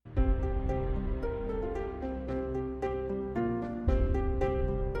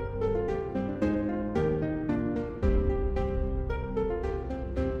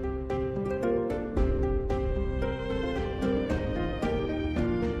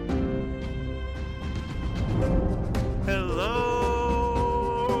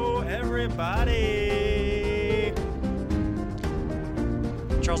everybody!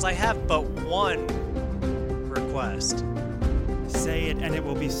 Charles, I have but one request. Say it and it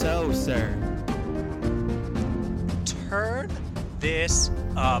will be so, sir. Turn this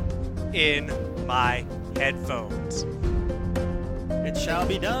up in my headphones. It shall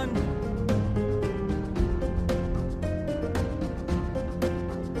be done.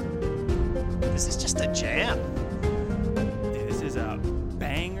 This is just a jam. This is a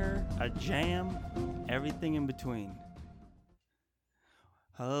banger, a jam, everything in between.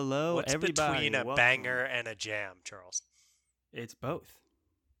 Hello, What's everybody. between a Welcome. banger and a jam, Charles? It's both.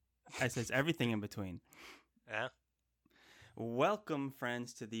 I says everything in between. Yeah. Welcome,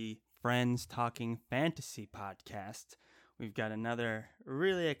 friends, to the Friends Talking Fantasy podcast. We've got another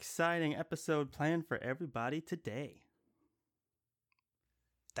really exciting episode planned for everybody today.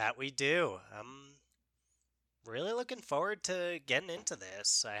 That we do. I'm really looking forward to getting into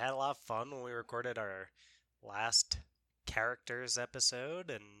this. I had a lot of fun when we recorded our last characters episode,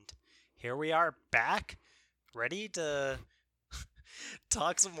 and here we are back, ready to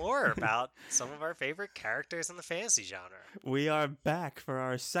talk some more about some of our favorite characters in the fantasy genre. We are back for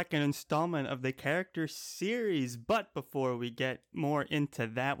our second installment of the character series, but before we get more into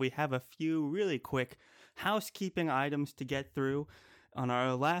that, we have a few really quick housekeeping items to get through. On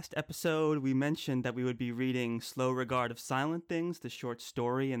our last episode, we mentioned that we would be reading Slow Regard of Silent Things, the short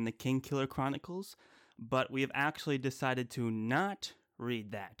story in the Kingkiller Chronicles, but we have actually decided to not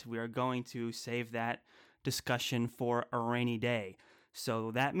read that. We are going to save that discussion for a rainy day. So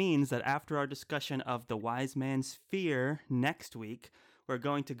that means that after our discussion of The Wise Man's Fear next week, we're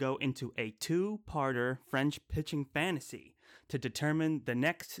going to go into a two-parter French pitching fantasy to determine the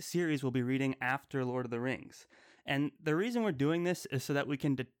next series we'll be reading after Lord of the Rings. And the reason we're doing this is so that we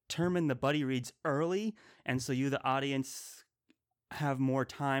can determine the buddy reads early, and so you, the audience, have more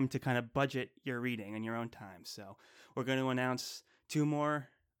time to kind of budget your reading in your own time. So we're going to announce two more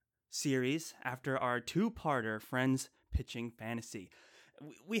series after our two-parter Friends Pitching Fantasy.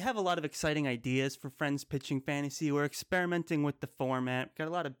 We have a lot of exciting ideas for Friends Pitching Fantasy. We're experimenting with the format. Got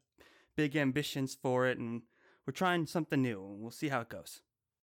a lot of big ambitions for it, and we're trying something new, and we'll see how it goes.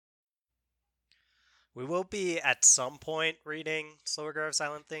 We will be at some point reading Slow Regard of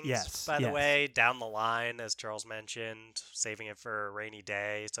Silent Things, Yes, by the yes. way, down the line, as Charles mentioned, saving it for a rainy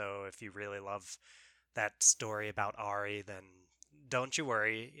day. So if you really love that story about Ari, then don't you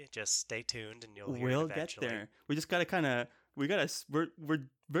worry. Just stay tuned and you'll hear We'll it eventually. get there. We just gotta kind of we're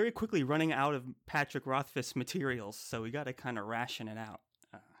very quickly running out of Patrick Rothfuss materials, so we gotta kind of ration it out.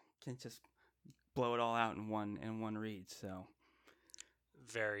 Can't just blow it all out in one read. So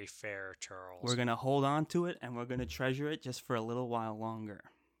Very fair, Charles. we're gonna hold on to it and we're gonna treasure it just for a little while longer.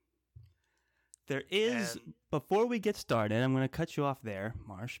 There is And- before we get started, I'm gonna cut you off there,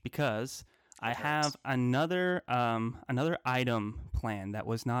 Marsh, because I It hurts. have another item planned that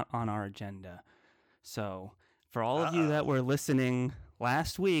was not on our agenda. So for all of you that were listening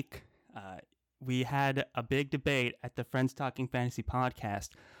last week, we had a big debate at the Friends Talking Fantasy podcast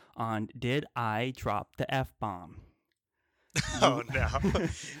on did I drop the F-bomb? Oh, no.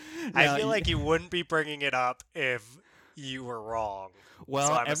 I Now, feel like you wouldn't be bringing it up if you were wrong. Well,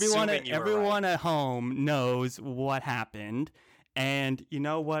 So I'm everyone assuming you were everyone at home knows what happened. And you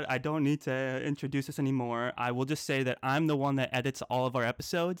know what? I don't need to introduce this anymore. I will just say that I'm the one that edits all of our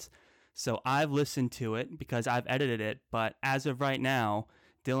episodes. So I've listened to it because I've edited it. But as of right now,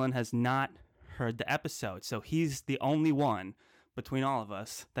 Dylan has not heard the episode. So he's the only one between all of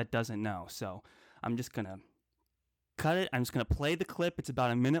us that doesn't know. So I'm just going to cut it. I'm just going to play the clip. It's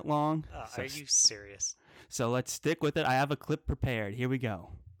about a minute long. Are you serious? So let's stick with it. I have a clip prepared. Here we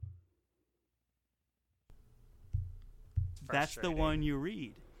go. That's the Frustrating. one you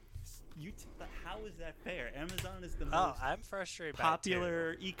read. How is that fair? Amazon is the Oh, most I'm frustrated by it, too.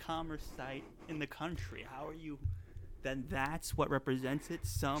 popular e-commerce site in the country. How are you? Then that's what represents it?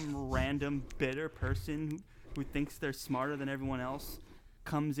 Some random bitter person who thinks they're smarter than everyone else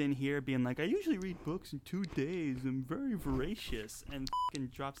comes in here being like, I usually read books in 2 days. I'm very voracious. And f***ing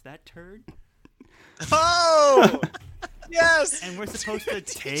drops that turd. Oh! Yes! And we're supposed to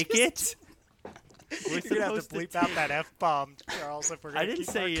take it? We're You're gonna have to supposed bleep out that F-bomb, Charles, if we're gonna I didn't keep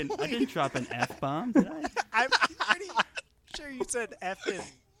say on I didn't drop an F-bomb, did I? I'm pretty sure you said F-in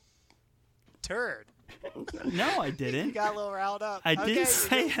turd. No, I You did got a little riled up. I Okay, didn't you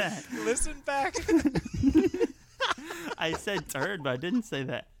say just that. Listen back. I said turd, but I didn't say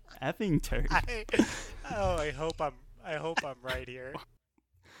that effing turd. I hope I'm right here.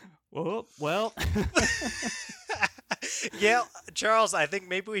 Well. Yeah, Charles, I think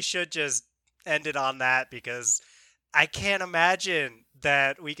maybe we should just end it on that because I can't imagine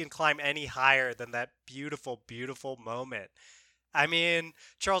that we can climb any higher than that beautiful, beautiful moment. I mean,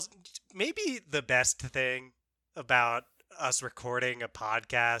 Charles, maybe the best thing about us recording a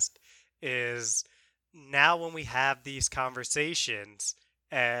podcast is now when we have these conversations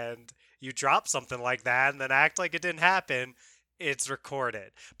and you drop something like that and then act like it didn't happen, it's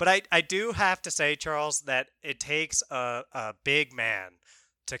recorded. But I do have to say, Charles, that it takes a big man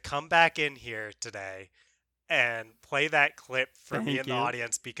to come back in here today and play that clip for me Thank and the you.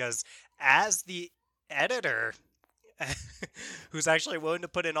 audience, because as the editor who's actually willing to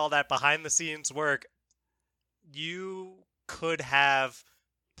put in all that behind the scenes work, you could have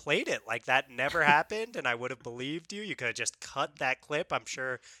played it like that never happened and I would have believed you. You could have just cut that clip. I'm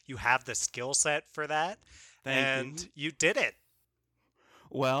sure you have the skill set for that. Thank you. And you did it.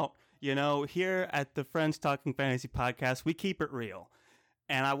 Well, here at the Friends Talking Fantasy podcast, we keep it real.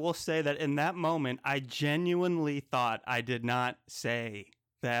 And I will say that in that moment, I genuinely thought I did not say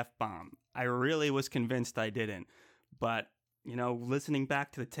the F-bomb. I really was convinced I didn't. But, listening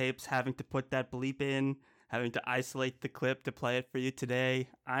back to the tapes, having to put that bleep in, having to isolate the clip to play it for you today,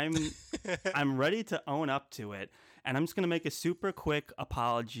 I'm ready to own up to it. And I'm just going to make a super quick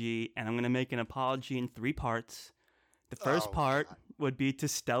apology, and I'm going to make an apology in 3 parts. The first part would be to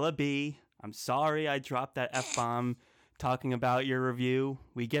Stella B. I'm sorry I dropped that F-bomb talking about your review.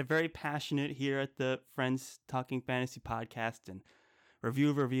 We get very passionate here at the Friends Talking Fantasy podcast, and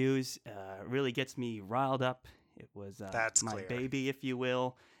reviews really gets me riled up. It was That's my clear. baby, if you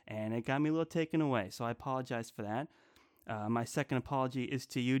will, and it got me a little taken away, so I apologize for that. My second apology is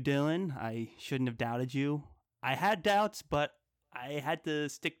to you, Dylan. I shouldn't have doubted you. I had doubts, but I had to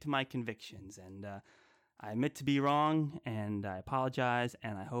stick to my convictions, and I admit to be wrong, and I apologize,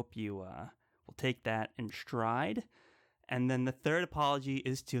 and I hope you will take that in stride. And then the third apology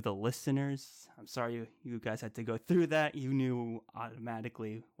is to the listeners. I'm sorry you guys had to go through that. You knew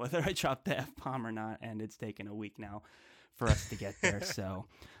automatically whether I dropped the F-bomb or not, and it's taken a week now for us to get there. So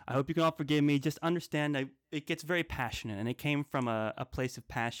I hope you can all forgive me. Just understand it gets very passionate, and it came from a place of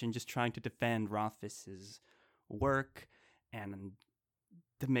passion, just trying to defend Rothfuss's work and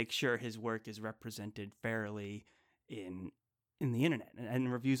to make sure his work is represented fairly in the internet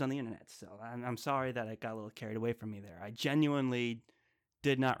and reviews on the internet. So I'm sorry that I got a little carried away from me there. I genuinely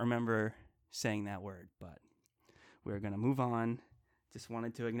did not remember saying that word, but we're going to move on. Just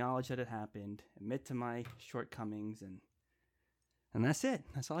wanted to acknowledge that it happened, admit to my shortcomings, and that's it.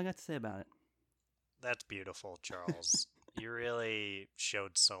 That's all I got to say about it. That's beautiful, Charles. You really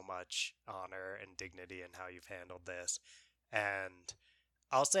showed so much honor and dignity in how you've handled this. And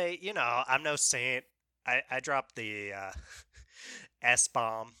I'll say, I'm no saint. I dropped the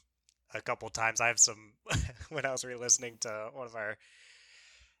S-bomb a couple times. I have some, when I was re-listening to one of our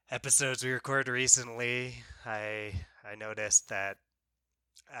episodes we recorded recently, I noticed that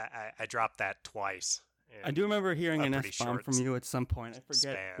I dropped that twice. I do remember hearing an pretty S-bomb short from you at some point. I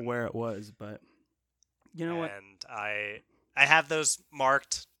forget span. where it was, but you know what? And I have those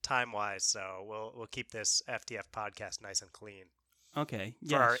marked time-wise, so we'll keep this FTF podcast nice and clean. Okay, For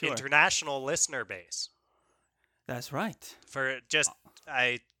yeah, our sure. international listener base. That's right.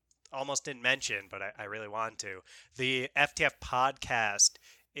 I almost didn't mention, but I really want to. The FTF podcast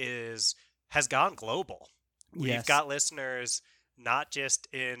has gone global. We've Yes. got listeners not just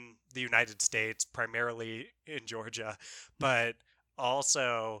in the United States, primarily in Georgia, but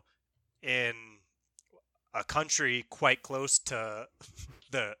also in a country quite close to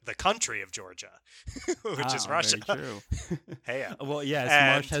the country of Georgia, which is Russia. Very true. Hey, well, yes, And-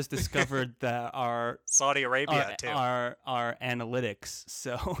 Marsh has discovered that our Saudi Arabia too. our analytics.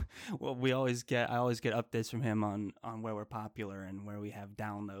 So I always get updates from him on where we're popular and where we have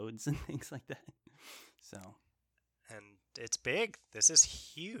downloads and things like that. So And it's big. This is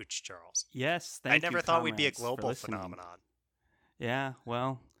huge, Charles. yes, I thank you. never thought we'd be a comrades, for global listening. phenomenon. Yeah,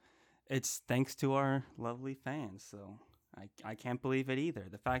 well, it's thanks to our lovely fans. So I can't believe it either.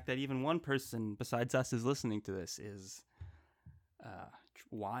 The fact that even one person besides us is listening to this is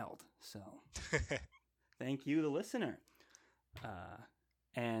wild. So thank you, the listener.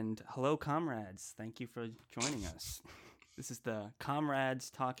 And hello, comrades. Thank you for joining us. This is the Comrades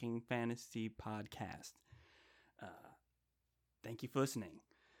Talking Fantasy podcast. Thank you for listening.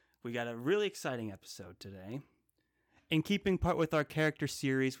 We got a really exciting episode today. In keeping part with our character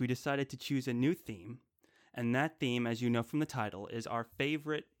series, we decided to choose a new theme. And that theme, as you know from the title, is our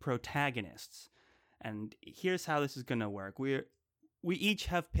favorite protagonists. And here's how this is going to work. We each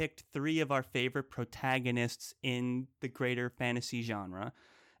have picked 3 of our favorite protagonists in the greater fantasy genre.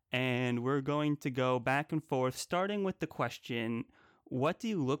 And we're going to go back and forth, starting with the question, what do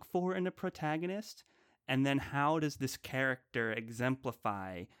you look for in a protagonist? and then how does this character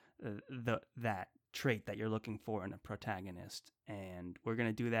exemplify that trait that you're looking for in a protagonist. And we're going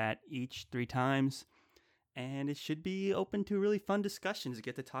to do that each 3 times, and it should be open to really fun discussions to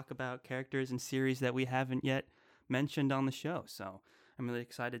get to talk about characters and series that we haven't yet mentioned on the show. So I'm really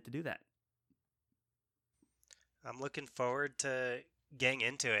excited to do that. I'm looking forward to getting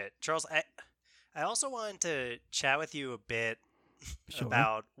into it. Charles, I also wanted to chat with you a bit Sure.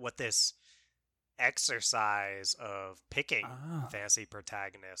 about what this exercise of picking fantasy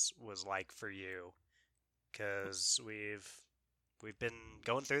protagonists was like for you, because we've been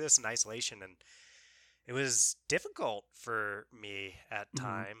going through this in isolation, and it was difficult for me at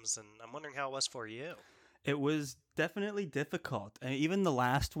times, and I'm wondering how it was for you. It was definitely difficult. And even the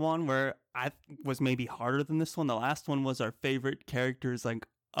last one, where I was maybe harder than this one, the last one was our favorite characters like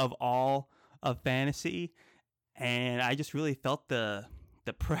of all of fantasy, and I just really felt the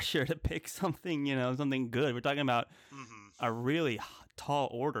pressure to pick something, something good. We're talking about a really tall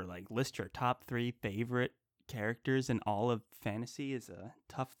order, like list your top 3 favorite characters in all of fantasy is a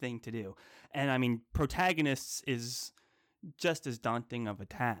tough thing to do. And I mean, protagonists is just as daunting of a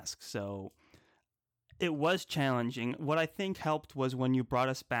task. So it was challenging. What I think helped was when you brought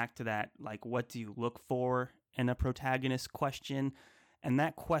us back to that, like, what do you look for in a protagonist question? And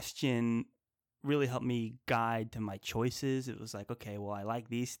that question really helped me guide to my choices. It was like, okay, well, I like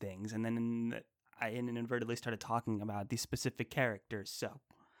these things. And then I inadvertently started talking about these specific characters. So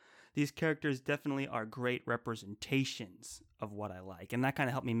these characters definitely are great representations of what I like. And that kind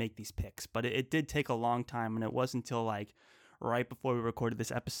of helped me make these picks. But it did take a long time. And it wasn't until like right before we recorded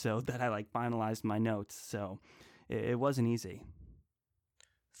this episode that I like finalized my notes. So it wasn't easy.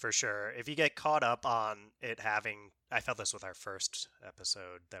 For sure. If you get caught up on it having, I felt this with our first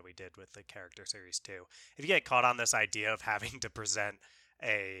episode that we did with the character series too. If you get caught on this idea of having to present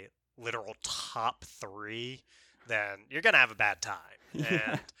a literal top 3, then you're going to have a bad time.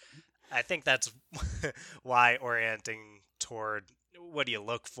 Yeah. And I think that's why orienting toward what do you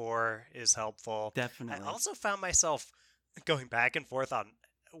look for is helpful. Definitely. I also found myself going back and forth on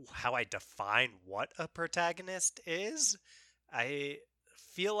how I define what a protagonist is. I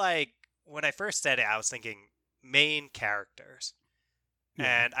feel like when I first said it, I was thinking main characters.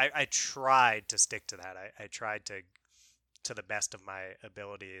 Yeah. And I tried to stick to that. I tried to the best of my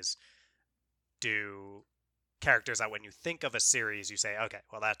abilities, do characters that when you think of a series, you say, okay,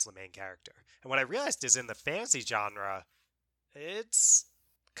 well, that's the main character. And what I realized is in the fantasy genre, it's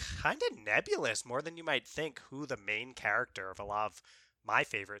kind of nebulous more than you might think who the main character of a lot of my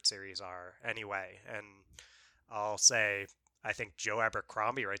favorite series are anyway. And I'll say, I think Joe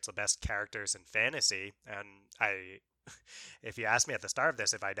Abercrombie writes the best characters in fantasy, and if you asked me at the start of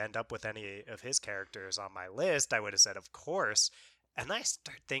this if I'd end up with any of his characters on my list, I would have said, of course. And I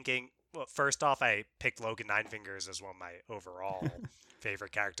start thinking, well, first off, I picked Logan Ninefingers as one of my overall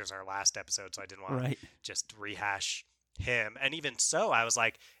favorite characters in our last episode, so I didn't want to just rehash him. And even so, I was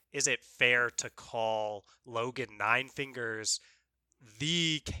like, is it fair to call Logan Ninefingers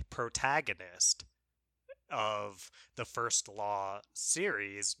the protagonist of the First Law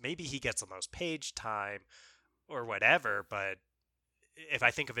series? Maybe he gets the most page time or whatever, but if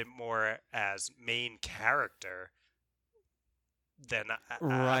I think of it more as main character, then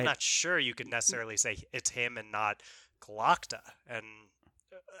I'm not sure you could necessarily say it's him and not Glokta. And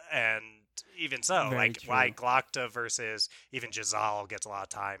even so, Very like, true. why Glokta versus even Jezal gets a lot of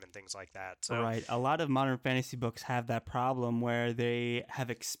time and things like that. So Right. A lot of modern fantasy books have that problem where they have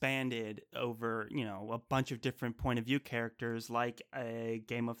expanded over, a bunch of different point of view characters, like a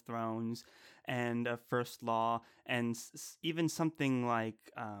Game of Thrones and a First Law, and even something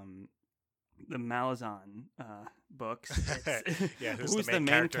like the Malazan books. Yeah, who's the main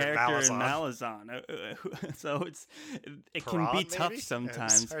character in Malazan? So it can be tough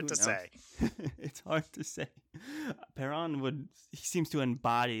sometimes. It's hard to say. It's hard to say. Perron he seems to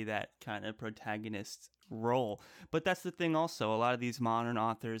embody that kind of protagonist role. But that's the thing also. A lot of these modern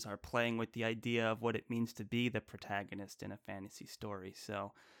authors are playing with the idea of what it means to be the protagonist in a fantasy story.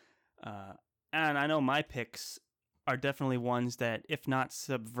 So, and I know my picks are definitely ones that, if not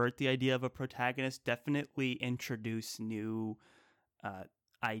subvert the idea of a protagonist, definitely introduce new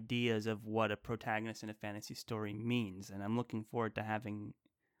ideas of what a protagonist in a fantasy story means. And I'm looking forward to having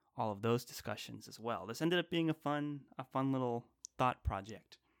all of those discussions as well. This ended up being a fun little thought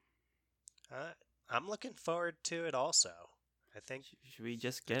project. I'm looking forward to it also. I think should we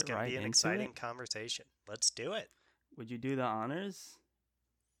just get right into it? It's going to be an exciting conversation. Let's do it. Would you do the honors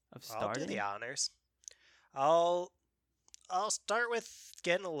of starting? I'll do the honors. I'll start with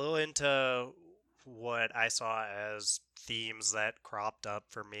getting a little into what I saw as themes that cropped up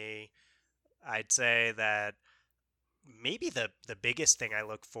for me I'd say that maybe the biggest thing I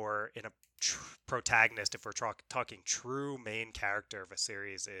look for in a protagonist, if we're talking true main character of a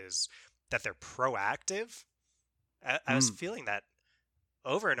series, is that they're proactive. I was Mm. feeling that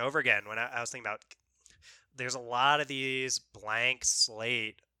over and over again when I was thinking about. There's a lot of these blank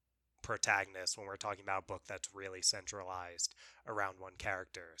slate protagonists when we're talking about a book that's really centralized around one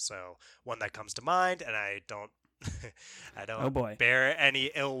character. So one that comes to mind, and I don't I Oh don't boy. bear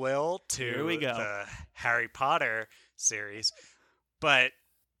any ill will Here we to go. the Harry Potter series, but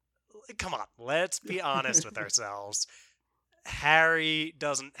come on, let's be honest with ourselves. Harry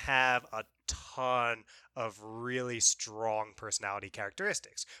doesn't have a ton of really strong personality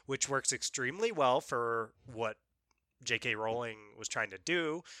characteristics, which works extremely well for what J.K. Rowling was trying to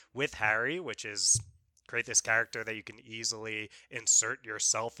do with Harry, which is create this character that you can easily insert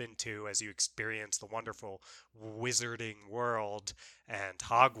yourself into as you experience the wonderful wizarding world and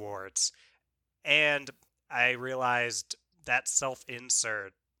Hogwarts. And I realized that self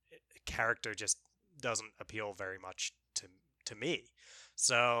insert character just doesn't appeal very much to me.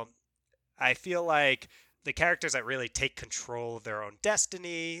 So I feel like the characters that really take control of their own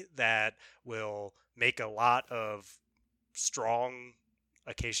destiny, that will make a lot of strong,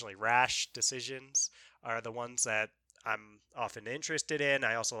 occasionally rash decisions, are the ones that I'm often interested in.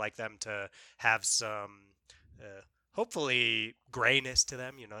 I also like them to have some, hopefully, grayness to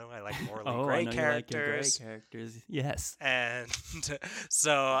them. I like morally Oh, I gray know you like your gray characters. characters. Yes. And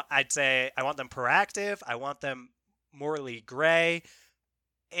so I'd say I want them proactive. I want them morally gray,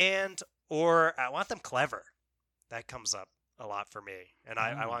 and or I want them clever. That comes up a lot for me. And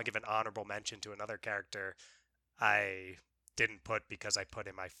I want Oh. to give an honorable mention to another character I didn't put because I put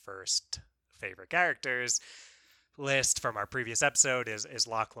in my first favorite characters list from our previous episode is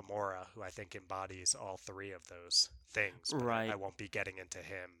Locke Lamora, who I think embodies all three of those things. But I Right. won't be getting into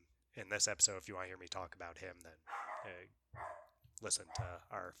him in this episode. If you want to hear me talk about him, then listen to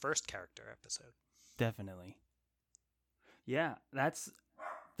our first character episode. Definitely. Yeah, that's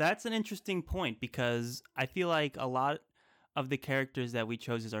an interesting point because I feel like a lot of the characters that we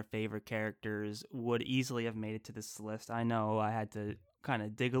chose as our favorite characters would easily have made it to this list. I know I had to kind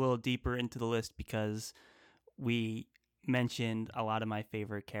of dig a little deeper into the list because we mentioned a lot of my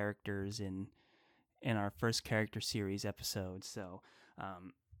favorite characters in our first character series episode. So,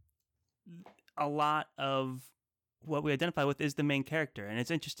 um, a lot of what we identify with is the main character, and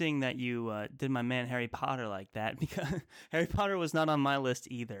it's interesting that you did my man Harry Potter like that because Harry Potter was not on my list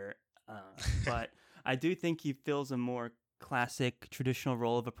either. But I do think he fills a more classic, traditional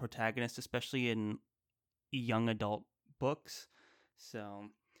role of a protagonist, especially in young adult books. So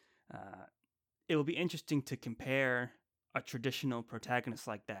uh, it will be interesting to compare a traditional protagonist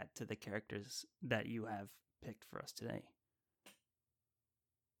like that to the characters that you have picked for us today.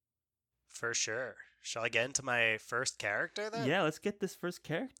 For sure. Shall I get into my first character then? Yeah, let's get this first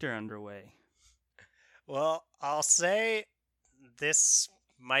character underway. Well, I'll say this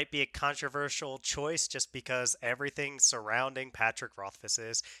might be a controversial choice just because everything surrounding Patrick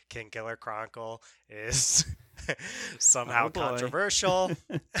Rothfuss's Kingkiller Chronicle is somehow Oh boy. controversial.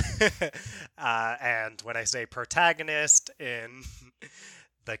 And when I say protagonist in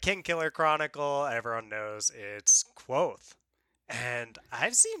the Kingkiller Chronicle, everyone knows it's Quoth. And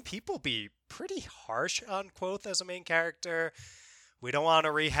I've seen people be pretty harsh on Quoth as a main character. We don't want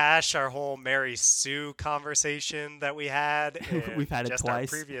to rehash our whole Mary Sue conversation that we had in We've had it just our twice.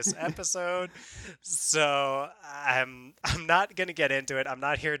 previous episode. So I'm not going to get into it. I'm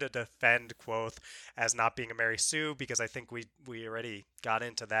not here to defend Quoth as not being a Mary Sue because I think we already got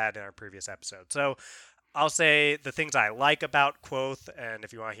into that in our previous episode. So I'll say the things I like about Quoth, and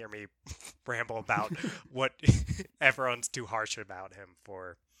if you want to hear me ramble about what everyone's too harsh about him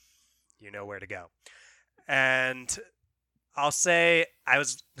for, you know where to go. And I'll say I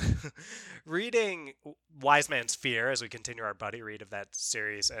was reading Wise Man's Fear as we continue our buddy read of that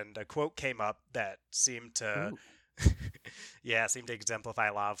series, and a quote came up that seemed to, Ooh. seemed to exemplify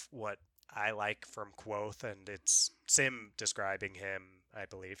a lot of what I like from Quoth, and it's Sim describing him, I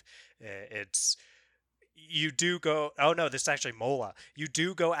believe. It's you do go. Oh no, this is actually Mola. You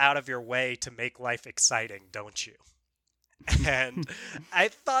do go out of your way to make life exciting, don't you? And I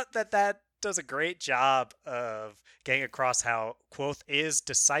thought that does a great job of getting across how Quoth is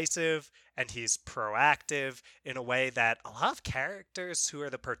decisive and he's proactive in a way that a lot of characters who are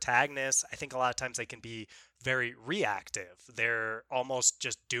the protagonists, I think a lot of times they can be very reactive. They're almost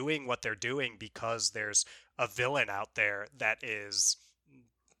just doing what they're doing because there's a villain out there that is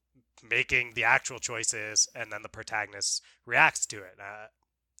making the actual choices and then the protagonist reacts to it.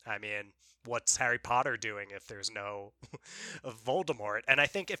 I mean, what's Harry Potter doing if there's no Voldemort? And I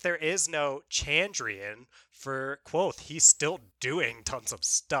think if there is no Chandrian for Quoth, he's still doing tons of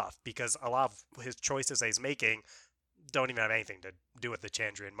stuff because a lot of his choices that he's making don't even have anything to do with the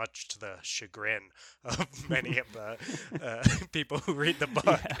Chandrian, much to the chagrin of many of the people who read the book.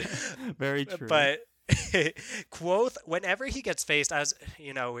 Yeah, very true. But Quoth, whenever he gets faced, as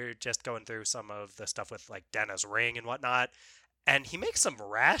we were just going through some of the stuff with like Denna's ring and whatnot, and he makes some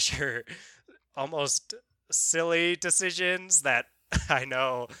rasher, almost silly decisions that I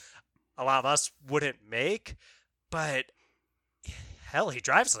know a lot of us wouldn't make, but hell, he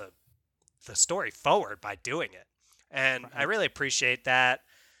drives the story forward by doing it. And I really appreciate that.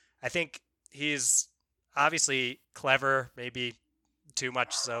 I think he's obviously clever, maybe too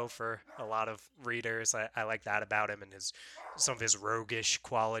much so for a lot of readers. I like that about him and some of his roguish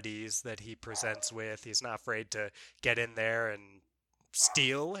qualities that he presents with. He's not afraid to get in there and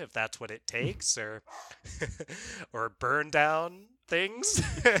steal if that's what it takes, or or burn down things,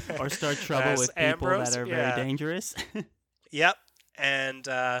 or start trouble with people Ambrose. that are very dangerous. Yep. And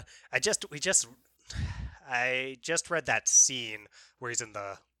I just read that scene where he's in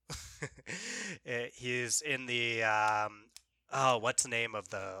the what's the name of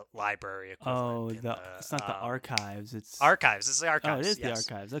the library equivalent? It's not the archives. It's archives. It's the archives. Oh, it is yes.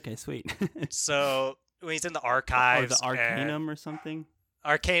 the archives. Okay, sweet. So when he's in the archives, or the Arcanum or something.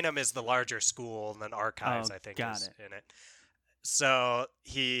 Arcanum is the larger school, and then archives I think is in it. So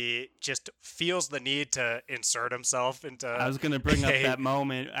he just feels the need to insert himself into. I was going to bring up that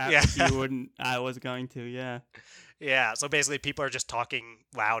moment. You wouldn't. I was going to. Yeah. Yeah. So basically, people are just talking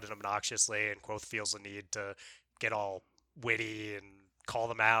loud and obnoxiously, and Quoth feels the need to get all witty and call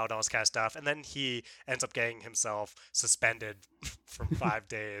them out, all this kind of stuff, and then he ends up getting himself suspended from 5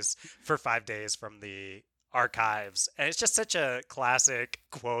 days from the archives, and it's just such a classic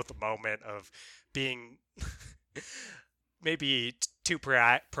Quoth moment of being maybe too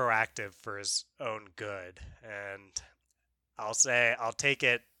proactive for his own good. And I'll take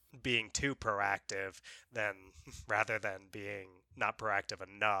it being too proactive rather than being not proactive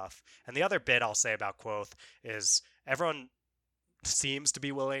enough. And the other bit I'll say about Quoth is everyone seems to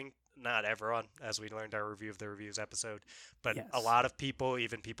be willing, not everyone, as we learned our review of the reviews episode, but yes. A lot of people,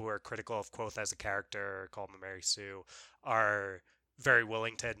 even people who are critical of Quoth as a character, call him a Mary Sue, are very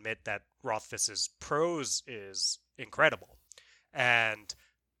willing to admit that Rothfuss's prose is incredible. And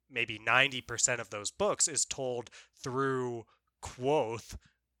maybe 90% of those books is told through Quoth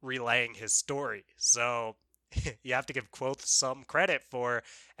relaying his story. So you have to give Quoth some credit for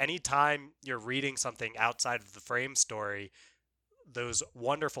any time you're reading something outside of the frame story, those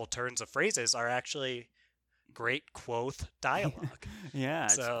wonderful turns of phrases are actually great Quoth dialogue. Yeah,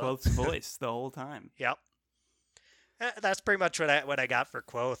 it's Quoth's voice the whole time. Yep. That's pretty much what I got for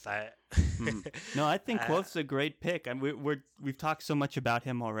Quoth. No, I think Quoth's a great pick. I mean, we've talked so much about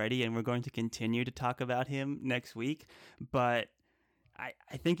him already, and we're going to continue to talk about him next week. But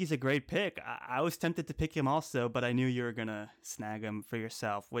I think he's a great pick. I was tempted to pick him also, but I knew you were gonna snag him for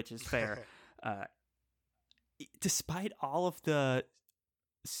yourself, which is fair. Despite all of the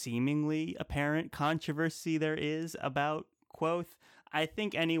seemingly apparent controversy there is about Quoth, I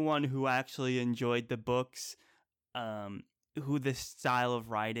think anyone who actually enjoyed the books, who the style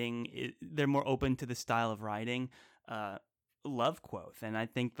of writing, they're more open to the style of writing, love Quoth. And I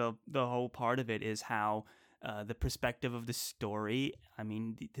think the whole part of it is how the perspective of the story, I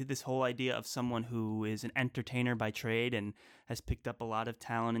mean, this whole idea of someone who is an entertainer by trade and has picked up a lot of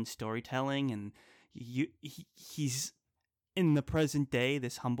talent in storytelling, and he's in the present day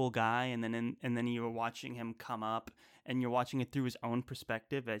this humble guy, and then you're watching him come up, and you're watching it through his own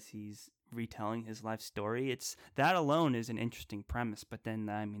perspective as he's retelling his life story. It's that alone is an interesting premise, but then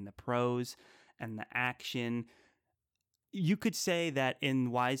I mean the prose and the action. You could say that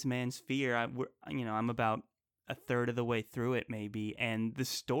in Wise Man's Fear, I'm about a third of the way through it maybe, and the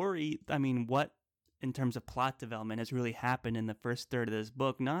story, I mean, what in terms of plot development has really happened in the first third of this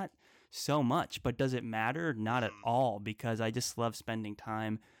book? Not so much, but does it matter? Not at all, because I just love spending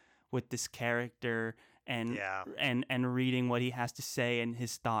time with this character and reading what he has to say and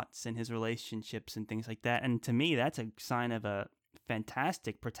his thoughts and his relationships and things like that. And to me, that's a sign of a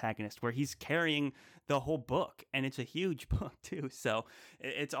fantastic protagonist where he's carrying the whole book, and it's a huge book too. So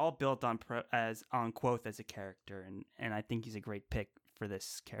it's all built on Quoth as a character, and I think he's a great pick for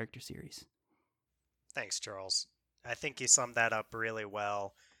this character series. Thanks, Charles. I think you summed that up really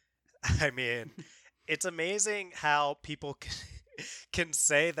well. I mean, it's amazing how people can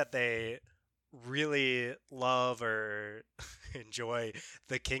say that they really love or enjoy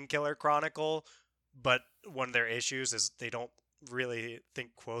the Kingkiller Chronicle, but one of their issues is they don't really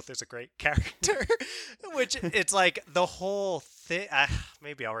think Quoth is a great character, which it's like the whole thing.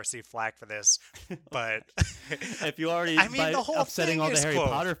 Maybe I'll receive flack for this, but If you already I mean by the whole upsetting thing all the is Harry Quoth.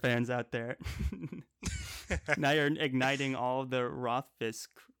 Potter fans out there, now you're igniting all the Rothfuss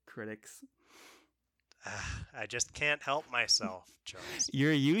critics. I just can't help myself, Charles.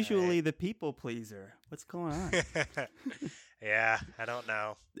 You're usually the people pleaser. What's going on? Yeah, I don't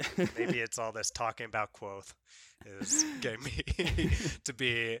know. Maybe it's all this talking about Quoth is getting me to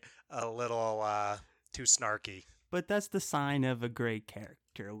be a little too snarky. But that's the sign of a great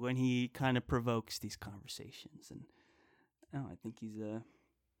character when he kind of provokes these conversations. And I think he's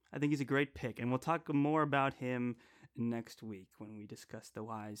a great pick. And we'll talk more about him next week when we discuss the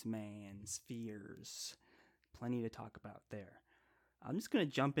wise man's fears. Plenty to talk about there. I'm just gonna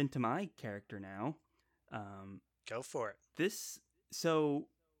jump into my character now. Go for it. So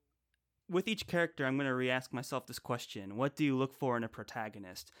with each character, I'm going to re-ask myself this question. What do you look for in a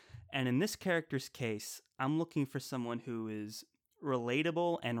protagonist? And in this character's case, I'm looking for someone who is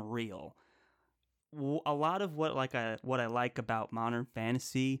relatable and real. A lot of what I like about modern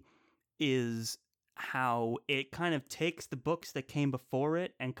fantasy is how it kind of takes the books that came before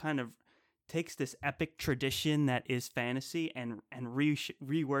it and kind of takes this epic tradition that is fantasy and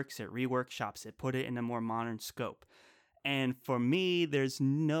reworkshops it, put it in a more modern scope. And for me, there's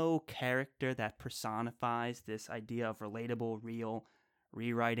no character that personifies this idea of relatable, real,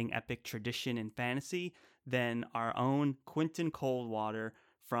 rewriting epic tradition in fantasy than our own Quentin Coldwater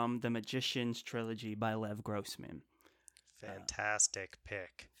from the Magician's Trilogy by Lev Grossman. Fantastic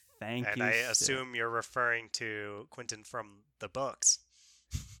pick. Thank you. And I assume you're referring to Quentin from the books.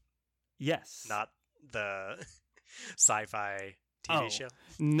 Yes. Not the sci-fi TV show?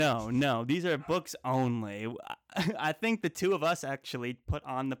 No. These are books only. I think the two of us actually put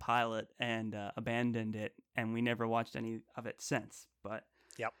on the pilot and abandoned it, and we never watched any of it since. But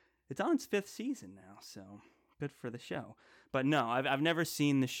yep, it's on its 5th season now, so good for the show. But no, I've never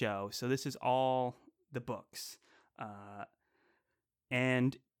seen the show, so this is all the books.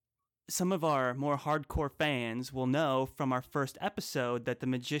 And some of our more hardcore fans will know from our first episode that The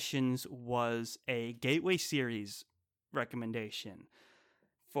Magicians was a Gateway Series recommendation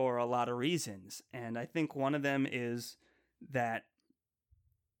for a lot of reasons. And I think one of them is that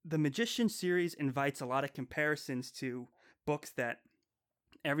the Magician series invites a lot of comparisons to books that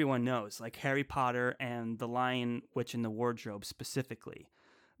everyone knows, like Harry Potter and The Lion, Witch, and the Wardrobe specifically.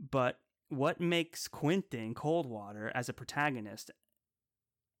 But what makes Quentin Coldwater as a protagonist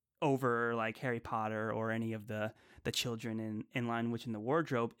over like Harry Potter or any of the children in Lion, Witch, and the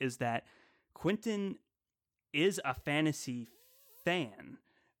Wardrobe is that Quentin is a fantasy fan.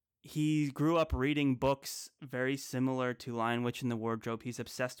 He grew up reading books very similar to Lion, Witch, and the Wardrobe. He's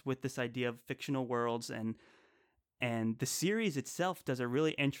obsessed with this idea of fictional worlds, and the series itself does a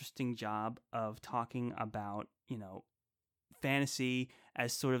really interesting job of talking about, fantasy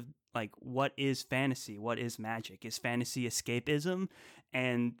as sort of like, what is fantasy? What is magic? Is fantasy escapism?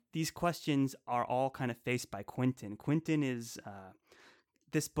 And these questions are all kind of faced by Quentin. Quentin is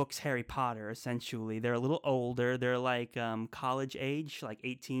this book's Harry Potter, essentially. They're a little older. They're like college age, like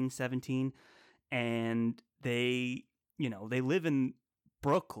 18, 17. And they live in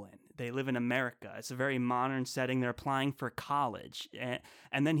Brooklyn. They live in America. It's a very modern setting. They're applying for college.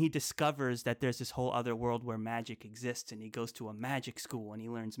 And then he discovers that there's this whole other world where magic exists, and he goes to a magic school and he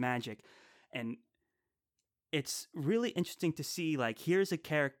learns magic. And it's really interesting to see, like, here's a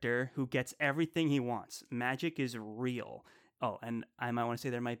character who gets everything he wants. Magic is real. Oh, and I might want to say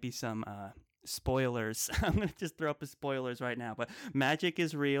there might be some spoilers. I'm going to just throw up as spoilers right now. But magic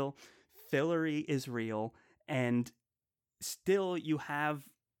is real. Fillory is real. And still you have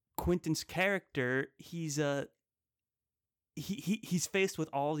Quentin's character. He's faced with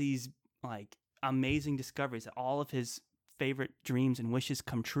all these like amazing discoveries that all of his favorite dreams and wishes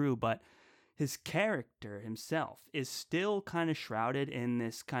come true, but his character himself is still kind of shrouded in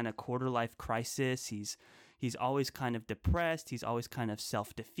this kind of quarter life crisis. He's always kind of depressed. He's always kind of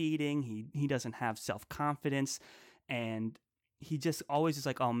self-defeating. He doesn't have self-confidence, and he just always is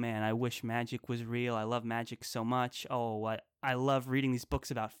like, oh man, I wish magic was real. I love magic so much. Oh, I love reading these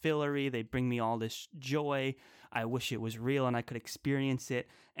books about Fillory. They bring me all this joy. I wish it was real and I could experience it.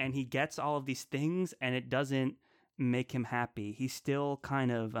 And he gets all of these things, and it doesn't make him happy. He's still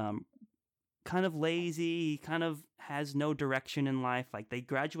kind of lazy. He kind of has no direction in life. Like, they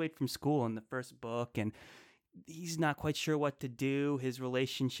graduate from school in the first book, and he's not quite sure what to do. His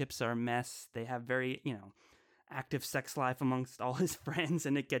relationships are a mess. They have very, active sex life amongst all his friends,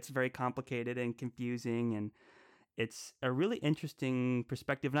 and it gets very complicated and confusing, and it's a really interesting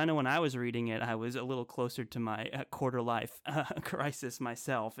perspective. And I know when I was reading it, I was a little closer to my quarter life crisis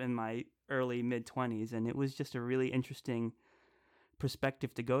myself in my early mid 20s. And it was just a really interesting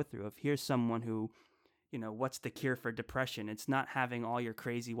perspective to go through of here's someone who, what's the cure for depression? It's not having all your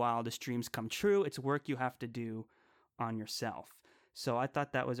crazy wildest dreams come true. It's work you have to do on yourself. So I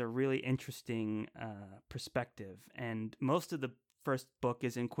thought that was a really interesting perspective. And most of the first book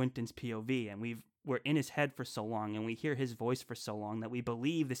is in Quentin's POV, and we're in his head for so long, and we hear his voice for so long that we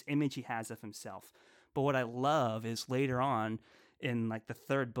believe this image he has of himself. But what I love is later on in like the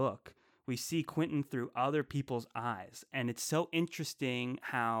third book, we see Quentin through other people's eyes. And it's so interesting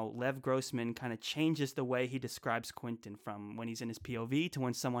how Lev Grossman kind of changes the way he describes Quentin from when he's in his POV to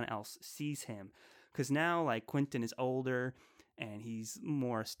when someone else sees him. Because now, like, Quentin is older and he's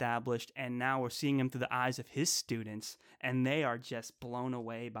more established, and now we're seeing him through the eyes of his students, and they are just blown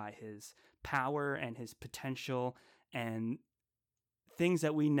away by his power and his potential and things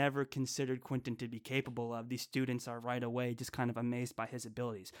that we never considered Quentin to be capable of. These students are right away just kind of amazed by his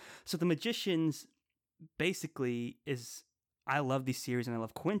abilities. So The Magicians basically is, I love these series and I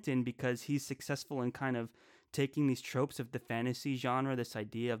love Quentin because he's successful in kind of taking these tropes of the fantasy genre, this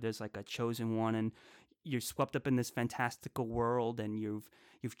idea of there's like a chosen one and you're swept up in this fantastical world and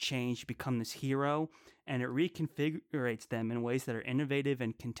you've changed, become this hero, and it reconfigurates them in ways that are innovative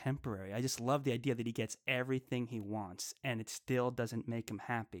and contemporary. I just love the idea that he gets everything he wants and it still doesn't make him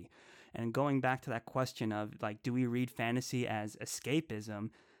happy. And going back to that question of like, do we read fantasy as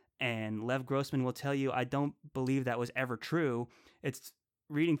escapism? And Lev Grossman will tell you, I don't believe that was ever true. It's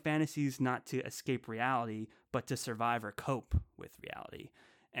reading fantasies not to escape reality, but to survive or cope with reality.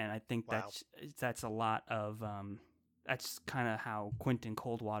 And I think that's a lot of that's kind of how Quentin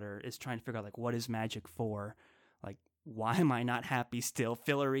Coldwater is trying to figure out, like, what is magic for? Like, why am I not happy still?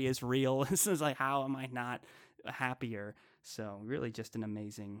 Fillory is real. This is like, how am I not happier? So really just an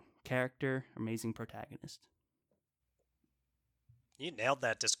amazing character, amazing protagonist. You nailed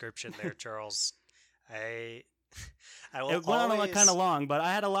that description there, Charles. I will It went on kind of long, but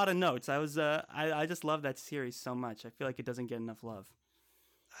I had a lot of notes. I just love that series so much. I feel like it doesn't get enough love.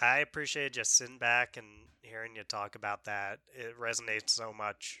 I appreciate just sitting back and hearing you talk about that. It resonates so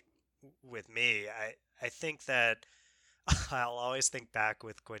much with me. I think that I'll always think back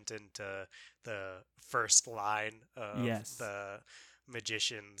with Quentin to the first line of the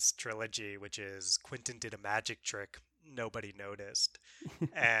Magicians trilogy, which is Quentin did a magic trick nobody noticed.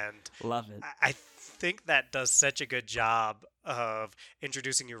 And love it. I think that does such a good job of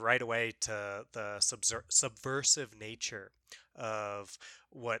introducing you right away to the subversive nature of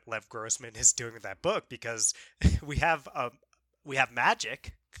what Lev Grossman is doing with that book, because we have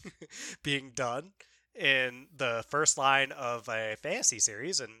magic being done in the first line of a fantasy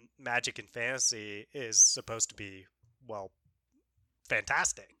series, and magic in fantasy is supposed to be, well,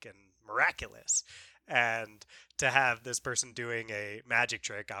 fantastic and miraculous. And to have this person doing a magic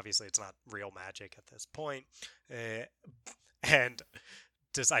trick, obviously it's not real magic at this point, and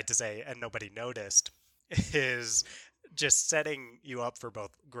decide to say, and nobody noticed, is just setting you up for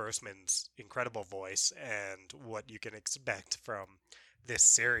both Grossman's incredible voice and what you can expect from this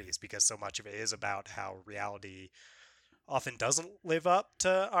series, because so much of it is about how reality often doesn't live up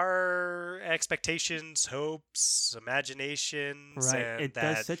to our expectations, hopes, imaginations. Right. And it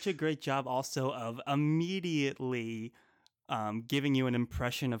does such a great job also of immediately giving you an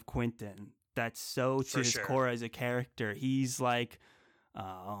impression of Quentin that's so to his core as a character. He's like,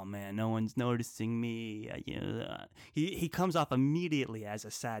 oh man, no one's noticing me. He comes off immediately as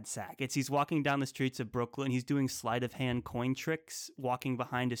a sad sack. He's walking down the streets of Brooklyn. He's doing sleight of hand coin tricks, walking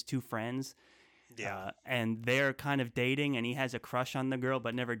behind his two friends. Yeah. And they're kind of dating, and he has a crush on the girl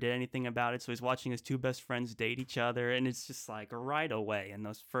but never did anything about it. So he's watching his two best friends date each other, and it's just like right away in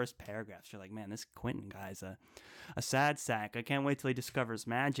those first paragraphs, you're like, man, this Quentin guy's a sad sack. I can't wait till he discovers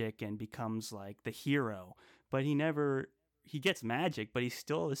magic and becomes like the hero. But he gets magic, but he's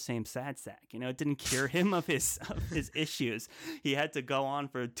still the same sad sack. It didn't cure him of his issues. He had to go on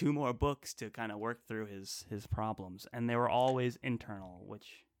for 2 more books to kind of work through his problems, and they were always internal,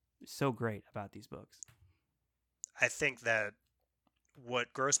 which is so great about these books. I think that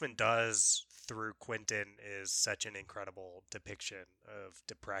what Grossman does through Quentin is such an incredible depiction of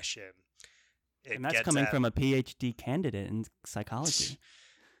depression. And that's coming from a PhD candidate in psychology.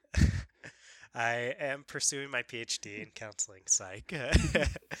 I am pursuing my PhD in counseling psych.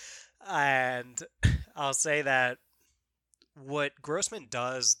 And I'll say that what Grossman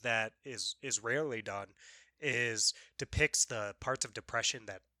does that is rarely done is depicts the parts of depression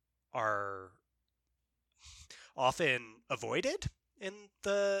that are often avoided in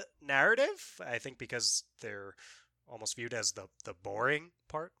the narrative. I think because they're almost viewed as the boring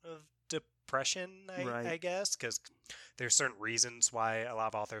part of depression, Right. I guess, because there's certain reasons why a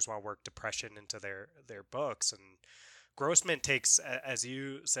lot of authors want to work depression into their books, and Grossman takes, as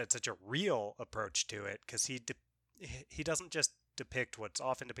you said, such a real approach to it, because he doesn't just depict what's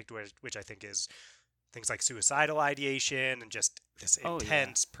often depicted, which I think is things like suicidal ideation and just this Oh yeah.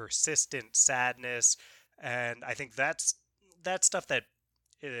 intense, persistent sadness. And I think that's stuff that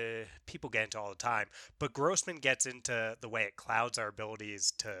people get into all the time. But Grossman gets into the way it clouds our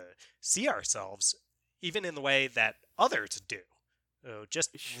abilities to see ourselves, even in the way that others do,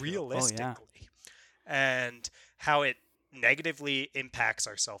 just Sure. Oh yeah. realistically, and how it negatively impacts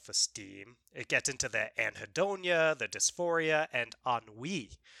our self-esteem. It gets into the anhedonia, the dysphoria, and ennui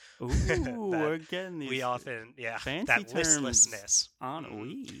Ooh, that we're getting we these often, yeah, fancy that terms listlessness. on Mhm.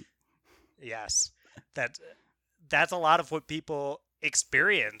 we. Yes, that that's a lot of what people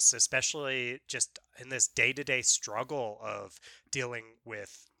experience, especially just in this day-to-day struggle of dealing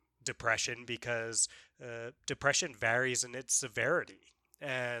with depression, because depression varies in its severity,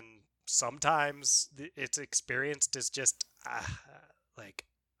 and sometimes it's experienced as just like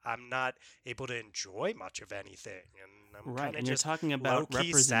I'm not able to enjoy much of anything, and I'm Right, kind of and you're just talking low about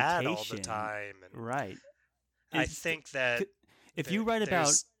key sad all the representation. time, and Right. I It's think that if you write about,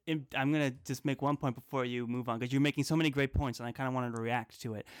 there's I'm going to just make one point before you move on because you're making so many great points and I kind of wanted to react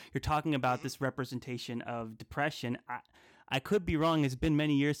to it. You're talking about Mhm. this representation of depression. I could be wrong. It's been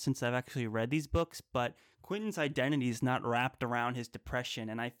many years since I've actually read these books, but Quentin's identity is not wrapped around his depression.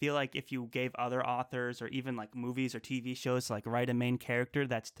 And I feel like if you gave other authors or even like movies or TV shows like write a main character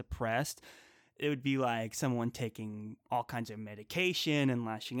that's depressed, it would be like someone taking all kinds of medication and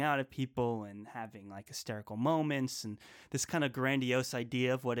lashing out at people and having like hysterical moments and this kind of grandiose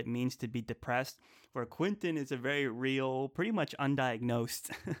idea of what it means to be depressed, where Quentin is a very real, pretty much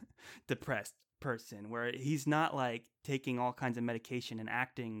undiagnosed depressed person, where he's not like taking all kinds of medication and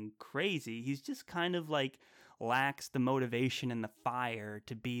acting crazy. He's just kind of like lacks the motivation and the fire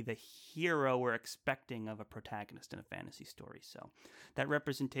to be the hero we're expecting of a protagonist in a fantasy story. So that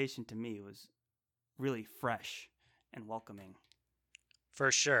representation to me was really fresh and welcoming.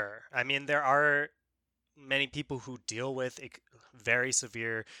 For sure. I mean, there are many people who deal with very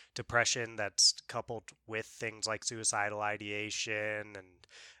severe depression that's coupled with things like suicidal ideation, and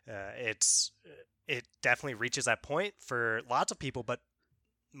it definitely reaches that point for lots of people. But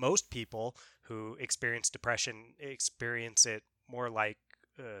most people who experience depression experience it more like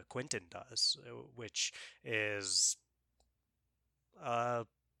Quentin does, which is a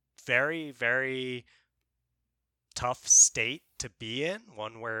very, very tough state to be in,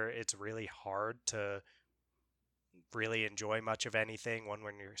 one where it's really hard to really enjoy much of anything, one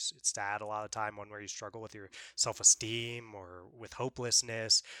when you're sad a lot of the time, one where you struggle with your self-esteem or with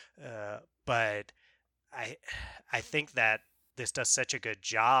hopelessness. But I I think that this does such a good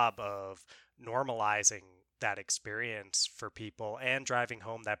job of normalizing that experience for people and driving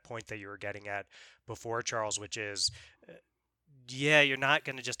home that point that you were getting at before, Charles, which is yeah, you're not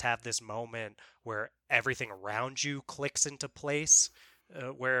going to just have this moment where everything around you clicks into place,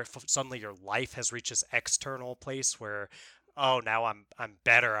 where suddenly your life has reached this external place where, oh, now I'm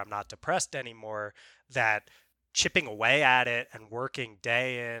better, I'm not depressed anymore. That chipping away at it and working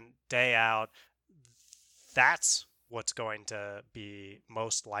day in, day out, that's what's going to be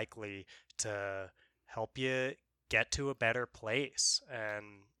most likely to help you get to a better place. And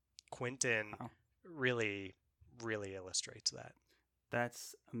Quentin Wow, really, really illustrates that.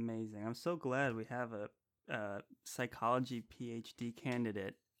 that's amazing. I'm so glad we have a psychology PhD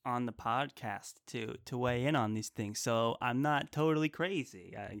candidate on the podcast to weigh in on these things. So I'm not totally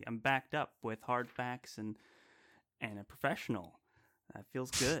crazy. I'm backed up with hard facts and a professional. That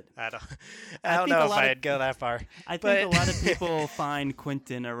feels good. I don't, I I don't think a know if lot of I'd go that far, I think a but lot of people find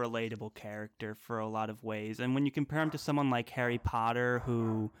Quentin a relatable character for a lot of ways. And when you compare him to someone like Harry Potter,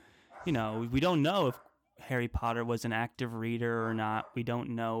 who, we don't know if Harry Potter was an active reader or not. We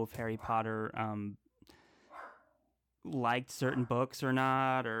don't know if Harry Potter liked certain books or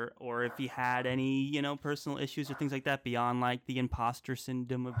not, or if he had any, personal issues or things like that beyond like the imposter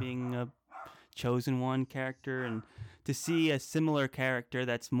syndrome of being a chosen one character. And to see a similar character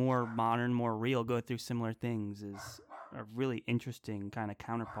that's more modern, more real, go through similar things is a really interesting kind of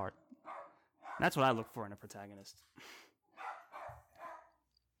counterpart. That's what I look for in a protagonist.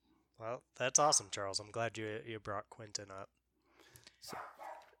 well, that's awesome, Charles. I'm glad you brought Quentin up. So,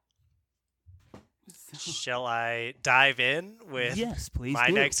 Shall I dive in with yes, please my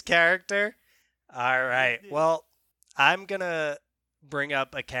do. next character? All Please right. do. Well, I'm gonna bring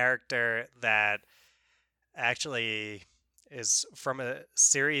up a character that actually is from a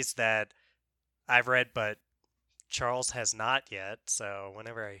series that I've read but Charles has not yet, so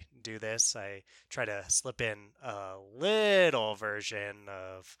whenever I do this, I try to slip in a little version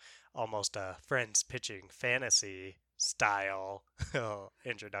of almost a friends pitching fantasy style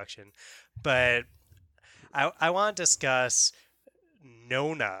introduction. But I want to discuss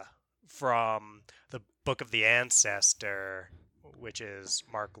Nona from the Book of the Ancestor, which is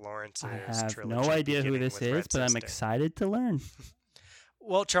Mark Lawrence's I have trilogy. no idea who beginning this with is, Red but I'm Sister. excited to learn.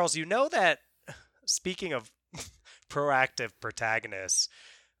 Well, Charles, you know that, speaking of proactive protagonists,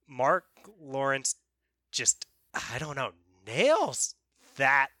 Mark Lawrence just, I don't know, nails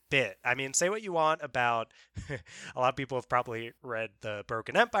that bit. I mean, say what you want about, a lot of people have probably read the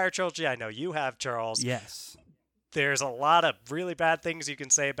Broken Empire trilogy. I know you have, Charles. Yes. There's a lot of really bad things you can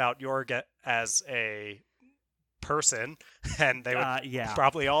say about Jorg as a person, and they would Yeah.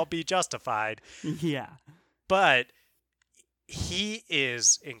 probably all be justified. Yeah. But he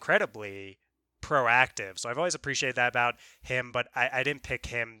is incredibly proactive. So I've always appreciated that about him, but I didn't pick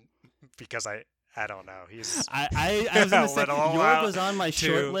him because I don't know. He's I was going to say, Jorg was on my too-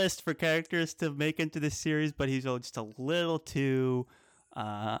 short list for characters to make into this series, but he's just a little too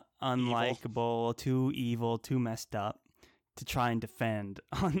unlikable, too evil, too messed up to try and defend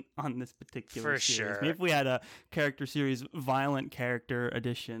on this particular For series. sure. Maybe if we had a character series, violent character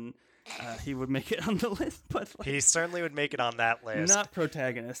edition, he would make it on the list, but he certainly would make it on that list. not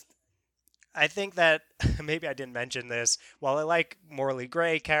protagonist. I think that maybe I didn't mention this. While I like morally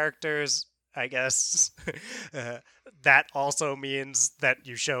gray characters, I guess that also means that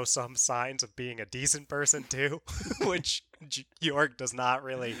you show some signs of being a decent person too, which Jorg does not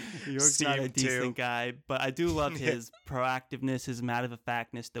really Jorg's seem not a decent to. guy, but I do love his proactiveness, his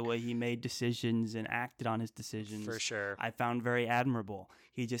matter-of-factness, the way he made decisions and acted on his decisions. For sure. I found very admirable.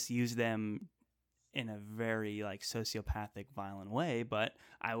 He just used them in a very like sociopathic, violent way, but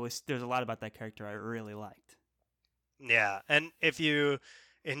there's a lot about that character I really liked. Yeah, and if you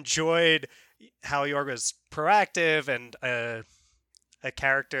enjoyed how Jorg was proactive and a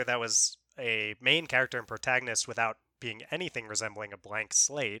character that was a main character and protagonist without being anything resembling a blank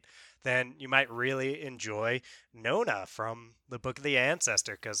slate, then you might really enjoy Nona from the Book of the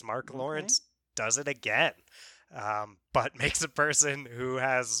Ancestor, because Mark Lawrence does it again, but makes a person who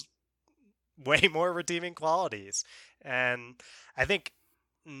has way more redeeming qualities. And I think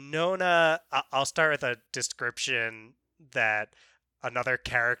Nona, I'll start with a description that another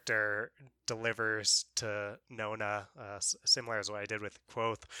character delivers to Nona, similar as what I did with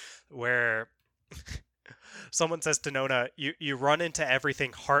Quoth, where someone says to Nona, you run into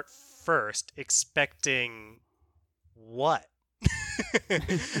everything heart first, expecting what?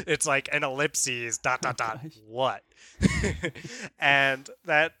 It's like an ellipses, ... what? And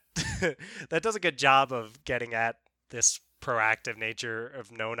that that does a good job of getting at this proactive nature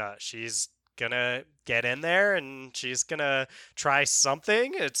of Nona. She's gonna get in there and she's gonna try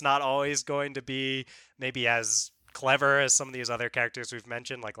something. It's not always going to be maybe as clever as some of these other characters we've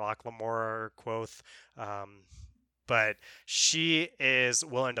mentioned, like Locke Lamora or Quoth, but she is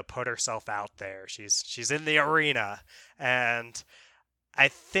willing to put herself out there. She's in the arena, and I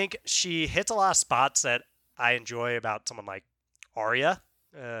think she hits a lot of spots that I enjoy about someone like Arya.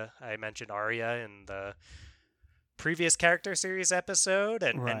 I mentioned Arya in the previous character series episode,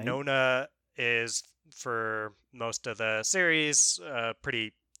 and Nona is, for most of the series, a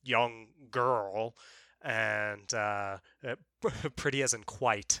pretty young girl, and pretty as in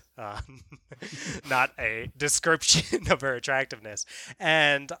quite, not a description of her attractiveness.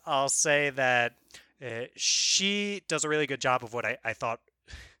 And I'll say that she does a really good job of what I thought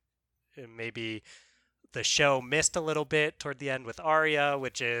maybe the show missed a little bit toward the end with Arya,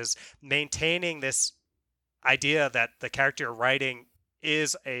 which is maintaining this idea that the character you're writing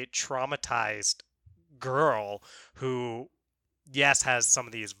is a traumatized girl who, yes, has some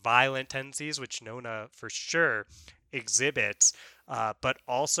of these violent tendencies, which Nona for sure exhibits, but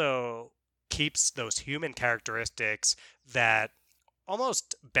also keeps those human characteristics that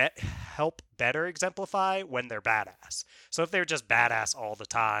almost help better exemplify when they're badass. So if they're just badass all the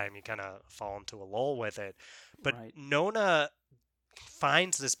time, you kind of fall into a lull with it. But Nona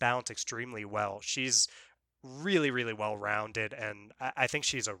finds this balance extremely well. She's really, really well-rounded, and I think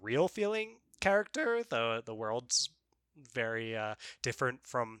she's a real feeling character, though the world's very different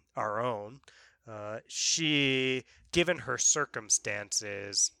from our own. She, given her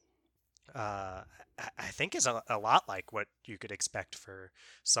circumstances, I think is a lot like what you could expect for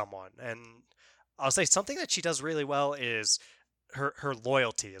someone. And I'll say something that she does really well is her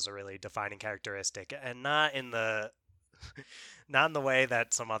loyalty is a really defining characteristic, and not in the way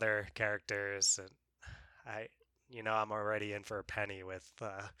that some other characters, I'm already in for a penny with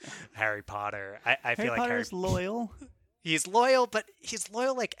Harry Potter. I Harry feel like Potter is loyal. he's loyal, but he's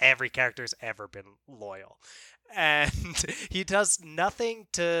loyal like every character's ever been loyal. And he does nothing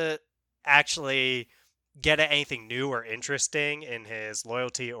to actually get at anything new or interesting in his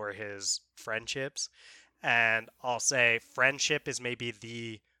loyalty or his friendships. And I'll say friendship is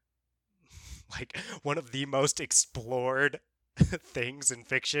maybe like one of the most explored things in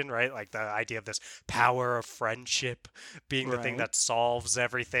fiction, right? Like the idea of this power of friendship being the thing Right. that solves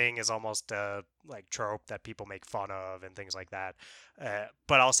everything is almost a like trope that people make fun of and things like that.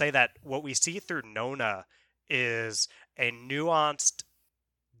 But I'll say that what we see through Nona is a nuanced,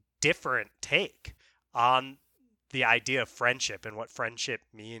 different take on the idea of friendship and what friendship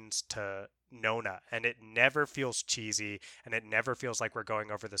means to Nona. And it never feels cheesy and it never feels like we're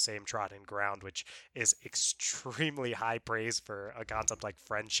going over the same trodden ground, which is extremely high praise for a concept like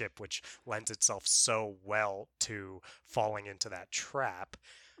friendship, which lends itself so well to falling into that trap.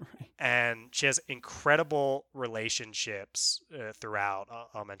 Right. And she has incredible relationships throughout.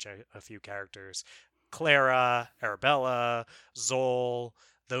 I'll mention a few characters: Clara, Arabella, Zol,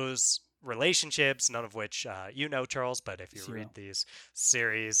 those relationships, none of which Charles, but if you read Zero. these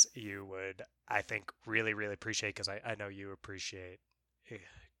series, you would, I think, really, really appreciate, because I know you appreciate eh,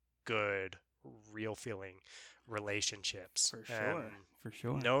 good, real feeling relationships. For And sure. For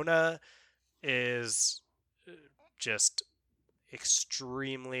sure. Nona is just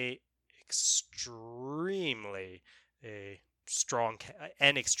extremely, extremely a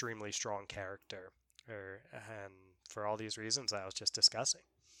an extremely strong character, and for all these reasons I was just discussing.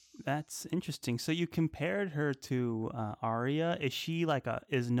 That's interesting. So you compared her to Arya. Is she like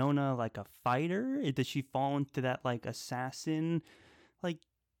is Nona like a fighter? Does she fall into that like assassin like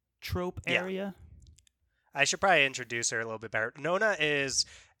trope Yeah, area? I should probably introduce her a little bit better. Nona is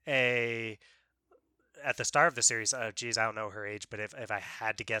a at the start of the series. Geez, I don't know her age, but if I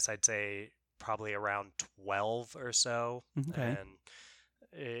had to guess, I'd say probably around 12 or so. Okay.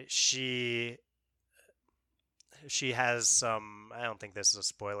 And she has some. I don't think this is a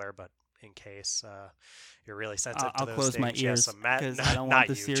spoiler, but in case you're really sensitive to I'll those close my things, she has ears some. because I don't want Not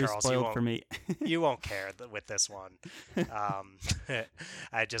the you, series Charles. spoiled for me. You won't care with this one. Um,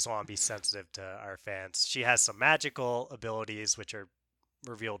 I just want to be sensitive to our fans. She has some magical abilities, which are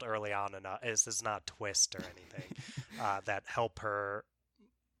revealed early on, and this is not a twist or anything, that help her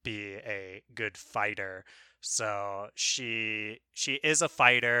be a good fighter. So she is a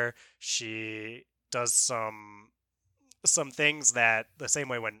fighter. She does some things that the same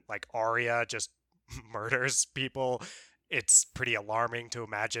way when like Arya just murders people, it's pretty alarming to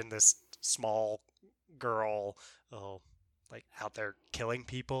imagine this small girl, oh, like out there killing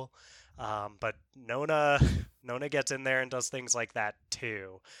people. But Nona gets in there and does things like that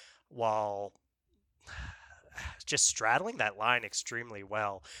too, while just straddling that line extremely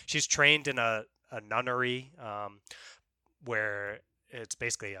well. She's trained in a nunnery, where it's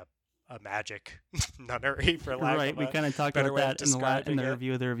basically a magic nunnery, for lack Right. of We a kind of talked better about way of that in describing the it.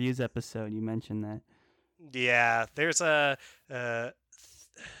 review of the reviews episode. You mentioned that. Yeah, uh,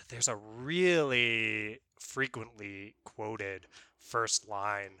 there's a really frequently quoted first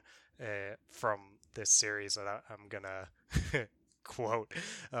line from this series that I'm gonna quote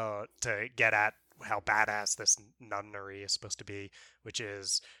to get at how badass this nunnery is supposed to be, which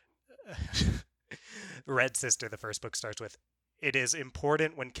is Red Sister. The first book starts with, "It is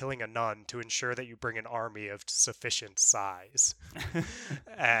important when killing a nun to ensure that you bring an army of sufficient size."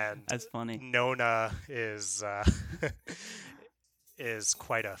 And That's funny. Nona is is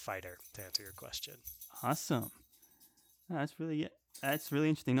quite a fighter, to answer your question. Awesome. Oh, that's really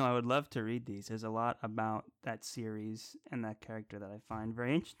interesting. No, I would love to read these. There's a lot about that series and that character that I find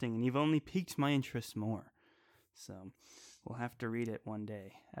very interesting, and you've only piqued my interest more. So we'll have to read it one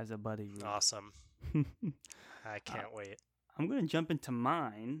day as a buddy read. Awesome. I can't wait. I'm going to jump into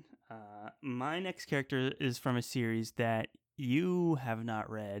mine. My next character is from a series that you have not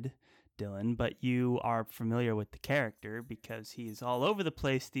read, Dylan, but you are familiar with the character because he is all over the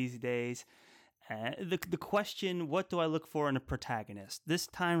place these days. The question, what do I look for in a protagonist? This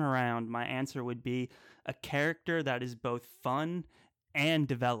time around, my answer would be a character that is both fun and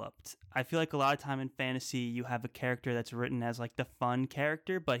developed. I feel like a lot of time in fantasy, you have a character that's written as like the fun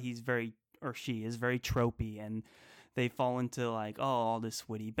character, but he's very, or she is very tropey, and they fall into like, oh, all this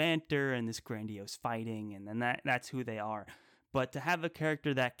witty banter and this grandiose fighting, and then that's who they are. But to have a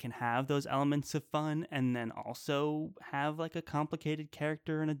character that can have those elements of fun and then also have like a complicated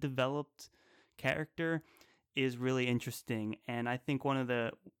character and a developed character is really interesting. And I think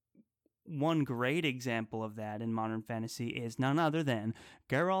one great example of that in modern fantasy is none other than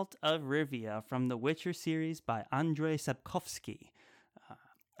Geralt of Rivia from the Witcher series by Andrzej Sapkowski.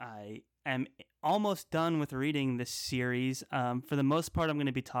 I am almost done with reading this series. For the most part, I'm going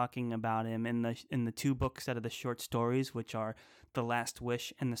to be talking about him in the two books out of the short stories, which are The Last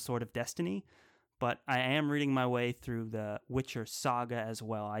Wish and The Sword of Destiny. But I am reading my way through the Witcher saga as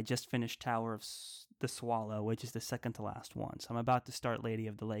well. I just finished Tower of the Swallow, which is the second to last one. So I'm about to start Lady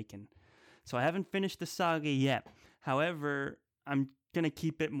of the Lake. And so I haven't finished the saga yet. However, I'm going to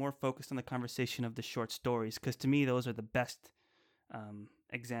keep it more focused on the conversation of the short stories, because to me, those are the best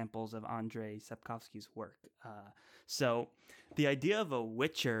examples of Andrzej Sapkowski's work. So the idea of a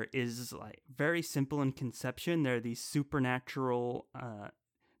Witcher is like very simple in conception. They're these supernatural,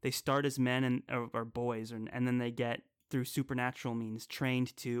 they start as men or boys, and then they get, through supernatural means,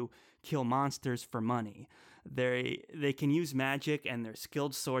 trained to kill monsters for money. They can use magic, and they're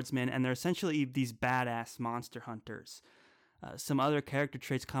skilled swordsmen, and they're essentially these badass monster hunters. Some other character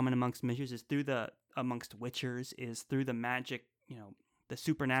traits common amongst Witchers is through the magic, the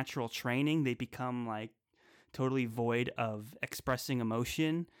supernatural training. They become like totally void of expressing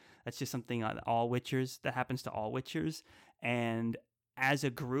emotion. That's just something that happens to all Witchers. And as a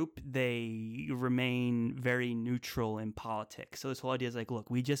group, they remain very neutral in politics. So this whole idea is like, look,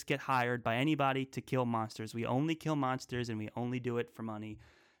 we just get hired by anybody to kill monsters. We only kill monsters, and we only do it for money.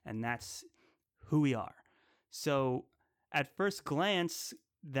 And that's who we are. So at first glance,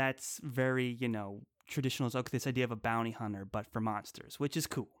 that's very, traditional. It's okay, this idea of a bounty hunter, but for monsters, which is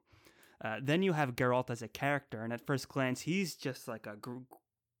cool. Then you have Geralt as a character, and at first glance, he's just like a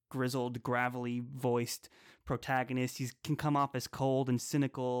grizzled, gravelly voiced protagonist. He can come off as cold and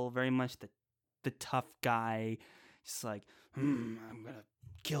cynical, very much the tough guy. Just like, I'm gonna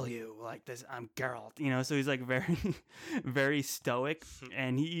kill you like this. I'm Geralt, So he's like very, very stoic,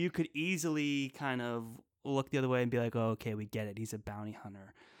 and you could easily kind of look the other way and be like, oh, okay, we get it. He's a bounty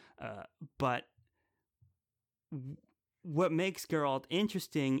hunter. But what makes Geralt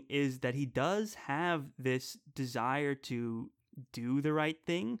interesting is that he does have this desire to do the right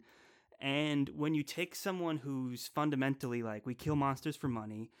thing. And when you take someone who's fundamentally like, we kill monsters for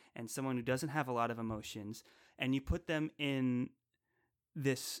money, and someone who doesn't have a lot of emotions, and you put them in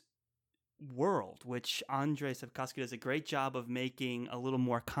this world, which Andrzej Sapkowski does a great job of making a little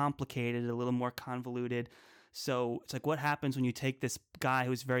more complicated, a little more convoluted. So it's like, what happens when you take this guy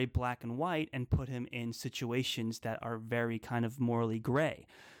who's very black and white and put him in situations that are very kind of morally gray?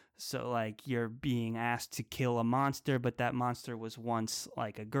 So like, you're being asked to kill a monster, but that monster was once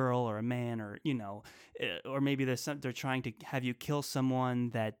like a girl or a man, or or maybe they're trying to have you kill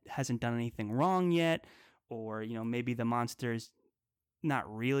someone that hasn't done anything wrong yet, or maybe the monster's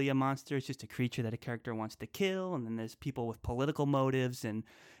not really a monster, it's just a creature that a character wants to kill. And then there's people with political motives, and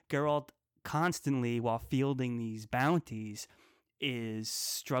Geralt constantly, while fielding these bounties, is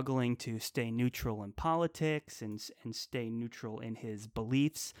struggling to stay neutral in politics and stay neutral in his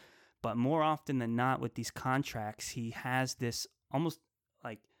beliefs. But more often than not, with these contracts, he has this almost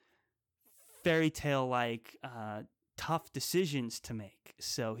like fairy tale like tough decisions to make.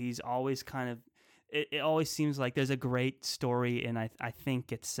 So he's always kind of, it always seems like there's a great story, and I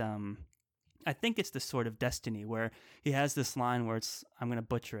think it's the Sword of Destiny, where he has this line where I'm going to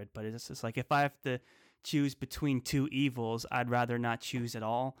butcher it, but it's just like, if I have to choose between two evils, I'd rather not choose at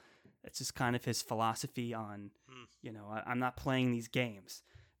all. It's just kind of his philosophy on, I'm not playing these games.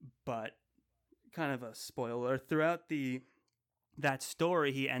 But kind of a spoiler, throughout that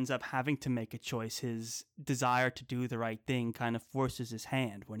story, he ends up having to make a choice. His desire to do the right thing kind of forces his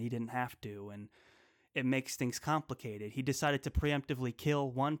hand when he didn't have to, and it makes things complicated. He decided to preemptively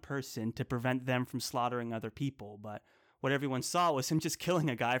kill one person to prevent them from slaughtering other people, but what everyone saw was him just killing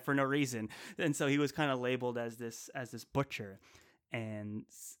a guy for no reason. And so he was kind of labeled as this butcher. And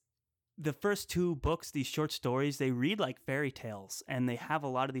the first two books, these short stories, they read like fairy tales, and they have a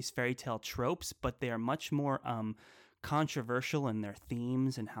lot of these fairy tale tropes, but they are much more controversial in their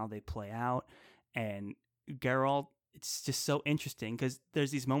themes and how they play out. And Geralt, it's just so interesting because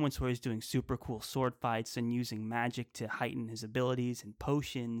there's these moments where he's doing super cool sword fights and using magic to heighten his abilities, and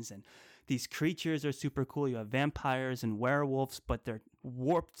potions, and these creatures are super cool. You have vampires and werewolves, but they're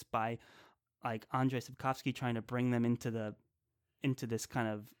warped by like Andrzej Sapkowski trying to bring them into this kind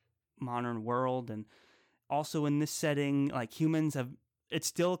of modern world. And also in this setting, like it's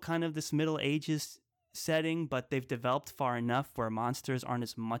still kind of this Middle Ages setting, but they've developed far enough where monsters aren't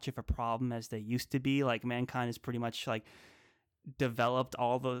as much of a problem as they used to be. Like, mankind has pretty much like developed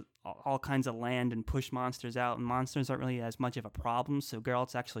all kinds of land and pushed monsters out, and monsters aren't really as much of a problem. So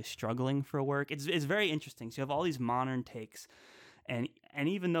Geralt's actually struggling for work. It's very interesting. So you have all these modern takes, And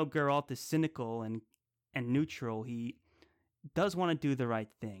even though Geralt is cynical and neutral, he does want to do the right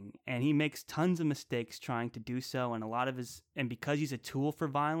thing, and he makes tons of mistakes trying to do so, and because he's a tool for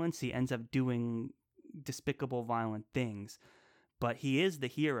violence, he ends up doing despicable violent things. But he is the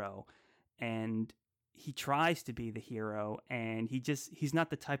hero, and he tries to be the hero, and he's not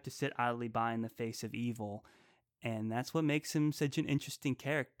the type to sit idly by in the face of evil. And that's what makes him such an interesting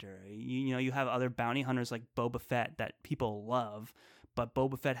character. You know, you have other bounty hunters like Boba Fett that people love, but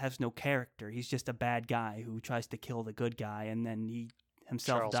Boba Fett has no character. He's just a bad guy who tries to kill the good guy, and then he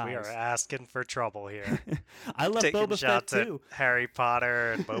himself Charles, dies. we are asking for trouble here. I love Taking Boba Fett shots too. at Harry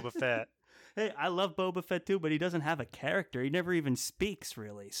Potter and Boba Fett. Hey, I love Boba Fett too, but he doesn't have a character. He never even speaks,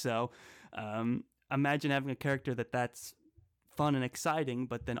 really. So imagine having a character that's fun and exciting,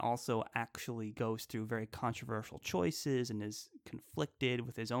 but then also actually goes through very controversial choices and is conflicted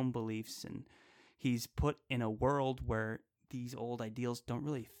with his own beliefs. And he's put in a world where these old ideals don't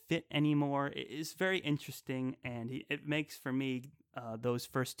really fit anymore. It is very interesting, and it makes, for me, those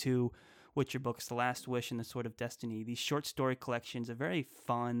first two Witcher books, The Last Wish and The Sword of Destiny, these short story collections, a very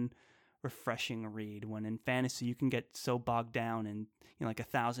fun, refreshing read. When in fantasy you can get so bogged down in like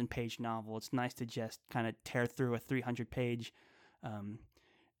 1,000-page novel, it's nice to just kind of tear through a 300-page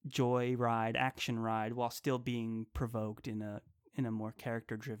joy ride, action ride, while still being provoked in a more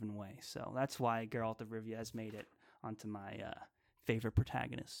character-driven way. So that's why Geralt of Rivia has made it onto my favorite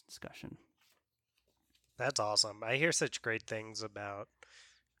protagonist discussion. That's awesome. I hear such great things about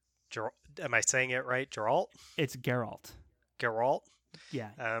am I saying it right? Geralt? It's Geralt. Geralt? Yeah.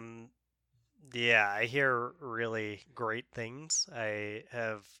 Yeah, I hear really great things.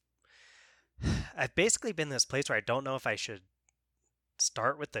 I've basically been in this place where I don't know if I should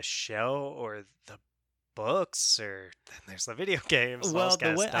start with the show or the books, or then there's the video games. Well,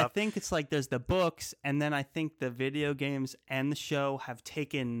 the way I think it's like there's the books, and then I think the video games and the show have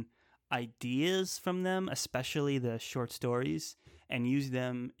taken ideas from them, especially the short stories, and used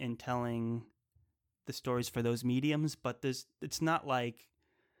them in telling the stories for those mediums. But it's not like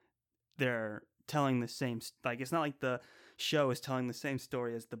they're telling the same, like it's not like the show is telling the same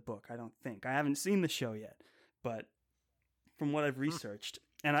story as the book. I don't think. I haven't seen the show yet, but from what I've researched,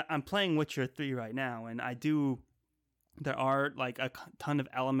 and I'm playing Witcher 3 right now, and there are like a ton of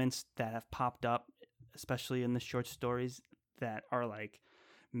elements that have popped up, especially in the short stories, that are like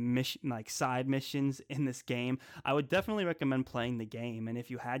side missions in this game. I would definitely recommend playing the game, and if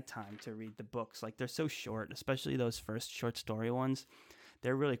you had time to read the books, like they're so short, especially those first short story ones,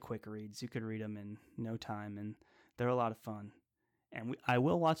 they're really quick reads. You could read them in no time, and they're a lot of fun. And I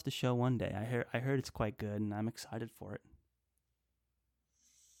will watch the show one day. I heard it's quite good, and I'm excited for it.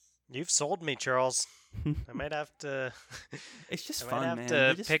 You've sold me, Charles. I might have to. It's just fun, man.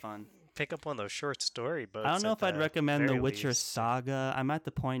 They're just fun. Pick up one of those short story books. I don't know if I'd recommend the Witcher saga. I'm at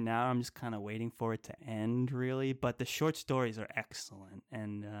the point now, I'm just kind of waiting for it to end, really. But the short stories are excellent.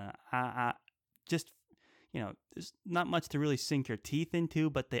 And I just, there's not much to really sink your teeth into,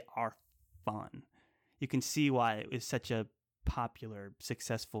 but they are fun. You can see why it was such a popular,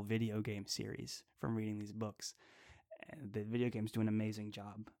 successful video game series from reading these books. And the video games do an amazing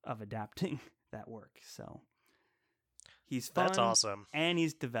job of adapting that work. So he's fun. That's awesome. And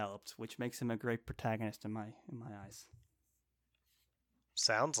he's developed, which makes him a great protagonist in my eyes.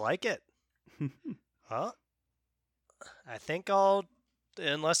 Sounds like it. Huh? I think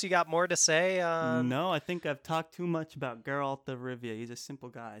unless you got more to say. No, I think I've talked too much about Geralt of Rivia. He's a simple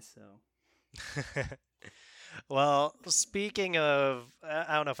guy, so. Well, speaking of,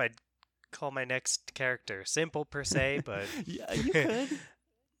 I don't know if I'd call my next character simple per se, but yeah, you could.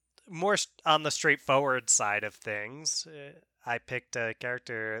 More on the straightforward side of things. I picked a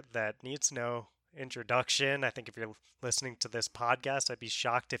character that needs no introduction. I think if you're listening to this podcast, I'd be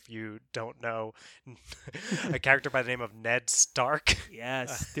shocked if you don't know a character by the name of Ned Stark.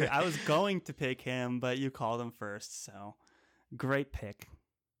 Yes, dude, I was going to pick him, but you called him first, so great pick.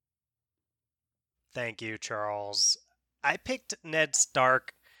 Thank you, Charles. I picked Ned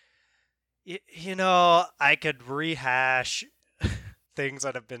Stark. I could rehash things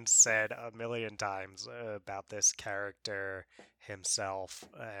that have been said a million times about this character himself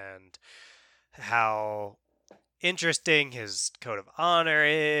and how interesting his code of honor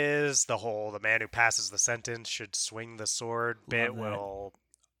is. The man who passes the sentence should swing the sword bit will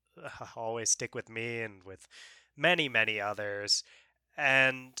always stick with me and with many, many others.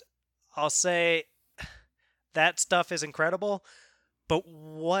 And I'll say that stuff is incredible. But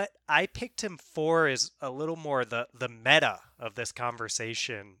what I picked him for is a little more the meta of this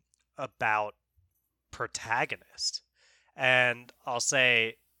conversation about protagonist. And I'll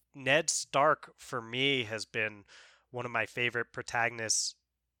say Ned Stark, for me, has been one of my favorite protagonists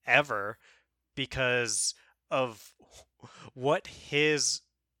ever because of what his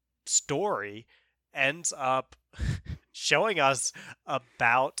story ends up showing us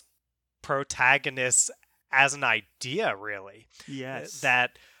about protagonists as an idea, really. Yes.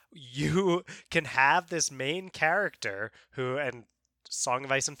 That you can have this main character who, and Song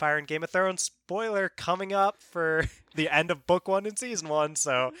of Ice and Fire and Game of Thrones, spoiler coming up for the end of book 1 in season 1,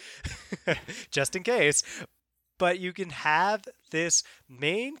 so just in case. But you can have this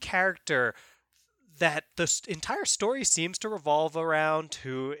main character that the entire story seems to revolve around,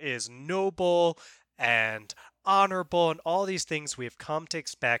 who is noble and honorable and all these things we've come to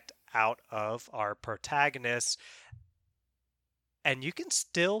expect out of our protagonists, and you can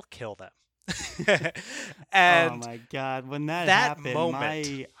still kill them. Oh And my god, when that that happened,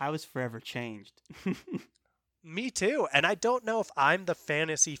 moment, I was forever changed. me too. And I don't know if I'm the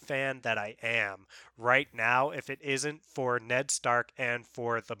fantasy fan that I am right now if it isn't for Ned Stark and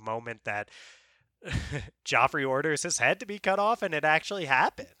for the moment that Joffrey orders his head to be cut off and it actually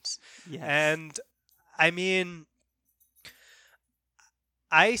happens. Yes. And I mean,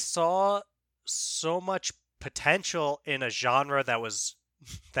 I saw so much potential in a genre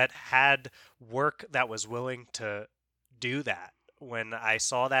that had work that was willing to do that when I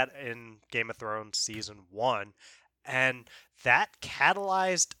saw that in Game of Thrones season 1, and that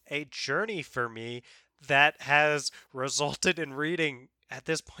catalyzed a journey for me that has resulted in reading at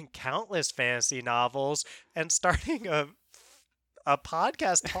this point countless fantasy novels and starting a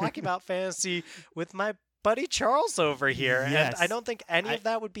podcast talking about fantasy with my buddy Charles over here. And I Yes. don't think any I of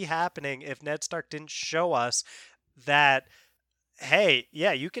that would be happening if Ned Stark didn't show us that, hey,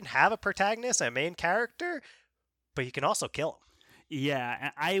 yeah, you can have a protagonist, a main character, but you can also kill him.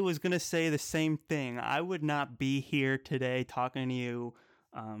 Yeah, I was gonna say the same thing. I would not be here today talking to you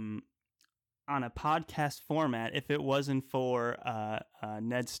um, on a podcast format if it wasn't for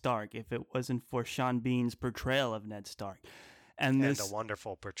Ned Stark, if it wasn't for Sean Bean's portrayal of Ned Stark, and And a this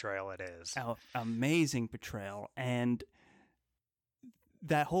wonderful portrayal it is. amazing portrayal, and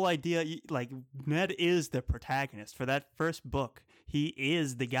that whole idea, like Ned is the protagonist for that first book. He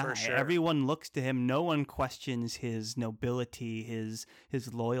is the guy. For sure. Everyone looks to him. No one questions his nobility, his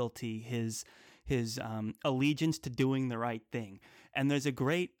loyalty, his allegiance to doing the right thing. And there's a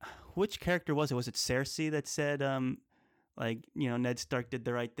great, which character was it? Was it Cersei that said, like, you know, Ned Stark did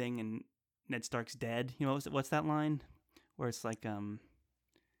the right thing and Ned Stark's dead? You know, what's that line? Where it's like, It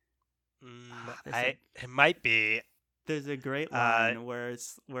might be. there's a great line where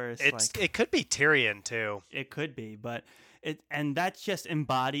it's like, it could be Tyrion too. it could be, but and that just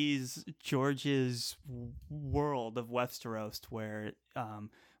embodies George's world of Westeros, where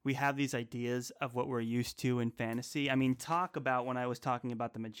we have these ideas of what we're used to in fantasy. I mean, talk about when I was talking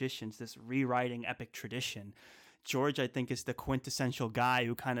about the magicians, this rewriting epic tradition. George, I think, is the quintessential guy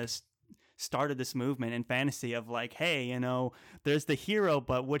who kind of started this movement in fantasy of like, hey, you know, there's the hero,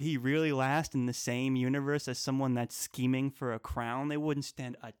 but would he really last in the same universe as someone that's scheming for a crown? They wouldn't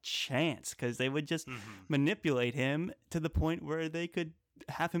stand a chance because they would just manipulate him to the point where they could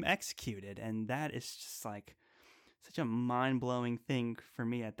have him executed. And that is just like such a mind-blowing thing for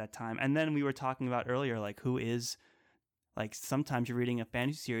me at that time. And then we were talking about earlier, like, who is, like, sometimes you're reading a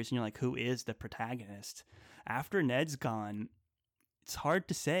fantasy series and you're like, who is the protagonist? After Ned's gone, it's hard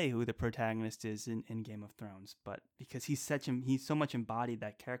to say who the protagonist is in Game of Thrones, but because he's so much embodied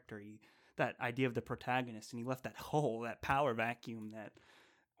that character, that idea of the protagonist, and he left that hole, that power vacuum that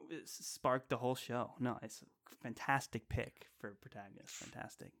sparked the whole show. No, it's a fantastic pick for protagonist.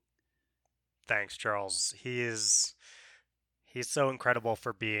 Fantastic. Thanks, Charles. He's so incredible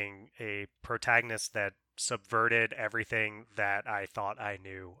for being a protagonist that subverted everything that I thought I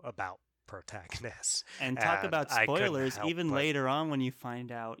knew about protagonists. And talk about spoilers, even but... later on when you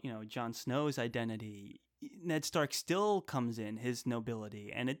find out, you know, Jon Snow's identity, Ned Stark still comes in, his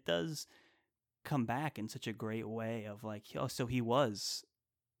nobility, and it does come back in such a great way of like, oh, so he was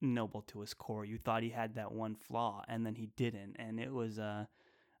noble to his core. You thought he had that one flaw, and then he didn't, and it was I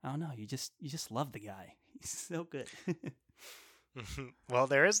don't know, you just love the guy. He's so good. Well,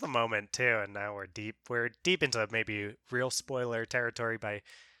 there is the moment too, and now we're deep into maybe real spoiler territory by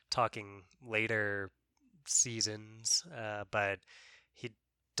talking later seasons, but he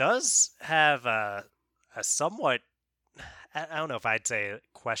does have a somewhat, I don't know if I'd say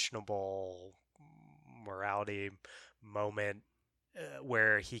questionable morality moment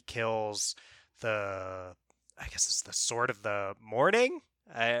where he kills I guess it's the Sword of the Morning.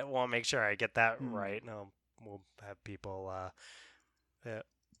 I want to make sure I get that right. No, we'll have people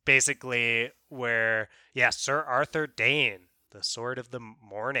basically where, yeah, Sir Arthur Dayne, the Sword of the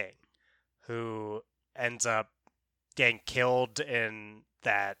Morning, who ends up getting killed in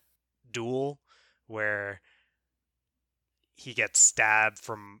that duel where he gets stabbed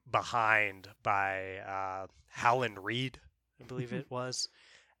from behind by Howland Reed, I believe it was,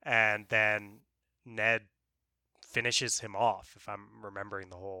 and then Ned finishes him off, if I'm remembering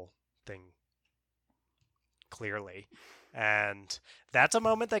the whole thing clearly. And that's a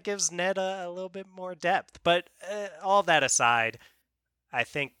moment that gives Ned a little bit more depth. But all that aside, I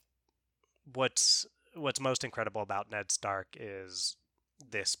think what's most incredible about Ned Stark is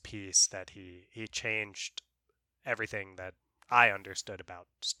this piece that he changed everything that I understood about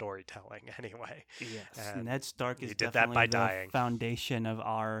storytelling anyway. Yes, And Ned Stark he is did that by definitely the dying. foundation of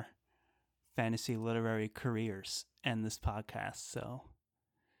our fantasy literary careers and this podcast. So,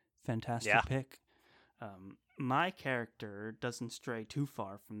 fantastic Yeah. pick. My character doesn't stray too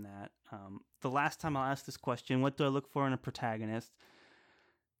far from that. The last time I'll ask this question, what do I look for in a protagonist?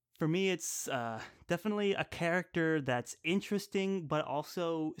 For me, it's definitely a character that's interesting but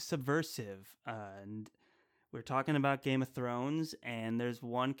also subversive. And we're talking about Game of Thrones, and there's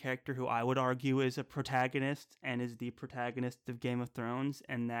one character who I would argue is a protagonist and is the protagonist of Game of Thrones,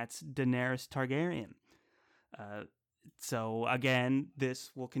 and that's Daenerys Targaryen. So again,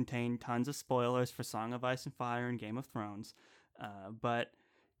 this will contain tons of spoilers for Song of Ice and Fire and Game of Thrones. But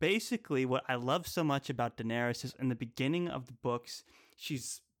basically, what I love so much about Daenerys is in the beginning of the books,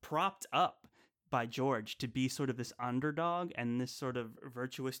 she's propped up by George to be sort of this underdog and this sort of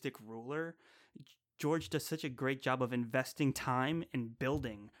virtuistic ruler. George does such a great job of investing time in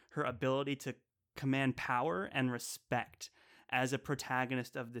building her ability to command power and respect as a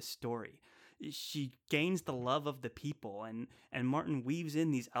protagonist of this story. She gains the love of the people, and Martin weaves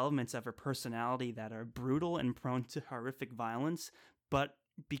in these elements of her personality that are brutal and prone to horrific violence, but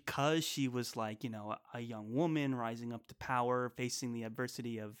because she was like, a young woman rising up to power, facing the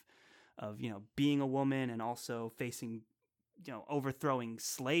adversity of being a woman and also facing overthrowing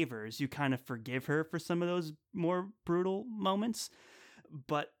slavers, you kind of forgive her for some of those more brutal moments.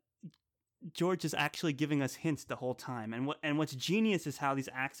 But George is actually giving us hints the whole time, and what's genius is how these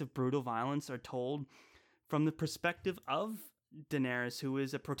acts of brutal violence are told from the perspective of Daenerys, who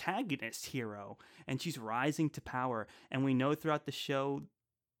is a protagonist hero, and she's rising to power. And we know throughout the show,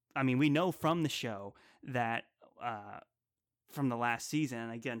 we know from the show that from the last season,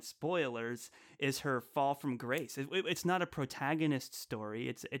 and again, spoilers, is her fall from grace. It's not a protagonist story.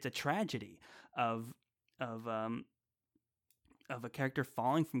 It's a tragedy of a character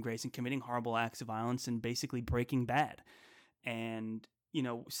falling from grace and committing horrible acts of violence and basically breaking bad. And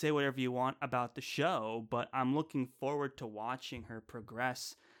say whatever you want about the show, but I'm looking forward to watching her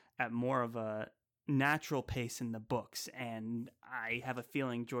progress at more of a natural pace in the books. And I have a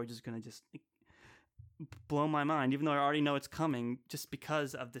feeling George is going to just blow my mind, even though I already know it's coming, just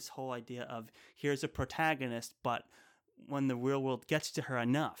because of this whole idea of here's a protagonist, but when the real world gets to her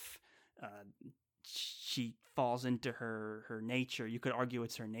enough, she falls into her nature. You could argue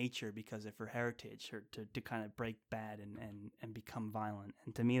it's her nature because of her heritage, to kind of break bad and become violent.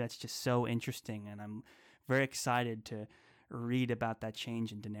 And to me, that's just so interesting, and I'm very excited to read about that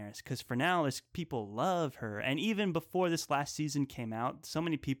change in Daenerys, because for now, people love her, and even before this last season came out, so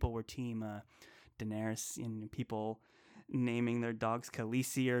many people were team Daenerys, and people naming their dogs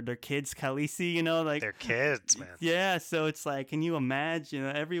Khaleesi or their kids Khaleesi, like their kids, man. Yeah, so it's like, can you imagine?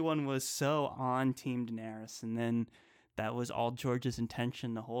 Everyone was so on Team Daenerys, and then that was all George's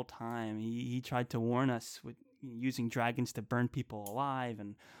intention the whole time. He tried to warn us with using dragons to burn people alive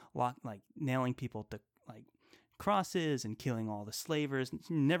and nailing people to crosses and killing all the slavers,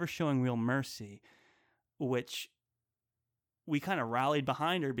 never showing real mercy, which we kind of rallied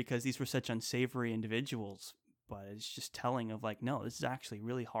behind her because these were such unsavory individuals. But it's just telling of no, this is actually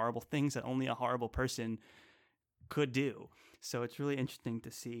really horrible things that only a horrible person could do. So it's really interesting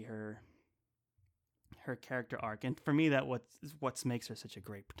to see her character arc, and for me, that what makes her such a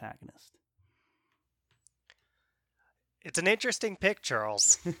great protagonist. It's an interesting pick,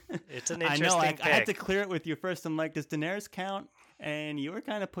 Charles. It's an interesting I know. pick. I had to clear it with you first. I'm like, does Daenerys count? And you were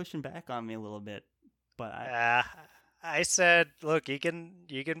kind of pushing back on me a little bit, but I said, look, you can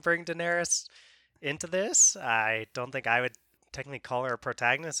bring Daenerys into this. I don't think I would technically call her a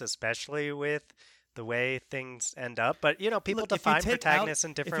protagonist, especially with the way things end up. But people define protagonists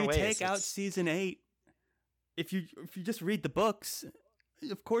in different ways. If you take out season 8, if you just read the books,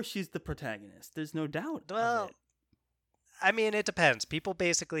 of course she's the protagonist. There's no doubt. Well, of it. I mean, it depends. People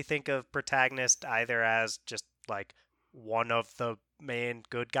basically think of protagonist either as just one of the main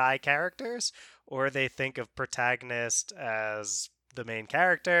good guy characters, or they think of protagonist as the main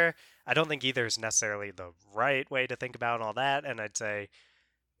character. I don't think either is necessarily the right way to think about all that. And I'd say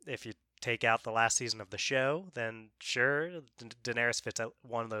if you take out the last season of the show, then sure, Daenerys fits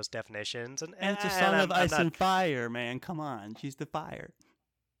one of those definitions. And it's a song of ice not, and fire, man. Come on, she's the fire.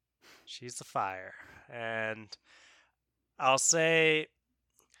 She's the fire, and I'll say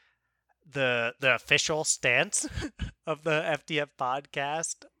the official stance of the FTF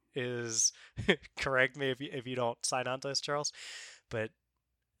podcast is correct me if you don't sign on to this, Charles, but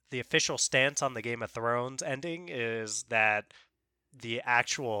the official stance on the Game of Thrones ending is that the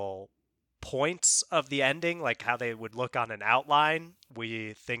actual points of the ending, like how they would look on an outline,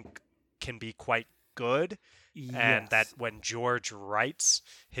 we think can be quite good. Yes. And that when George writes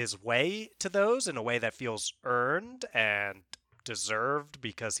his way to those in a way that feels earned and deserved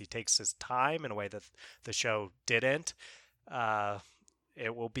because he takes his time in a way that the show didn't,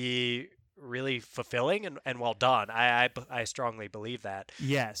 it will be really fulfilling and well done. I strongly believe that.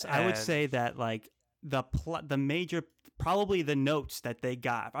 Yes, I would say that like the major, probably the notes that they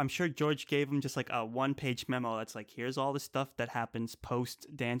got. I'm sure George gave them just like a 1-page memo that's like, here's all the stuff that happens post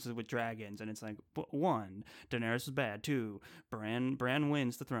Dances with Dragons, and it's like 1, Daenerys is bad. 2, Bran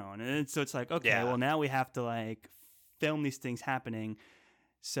wins the throne, and so it's like, okay, well now we have to like film these things happening.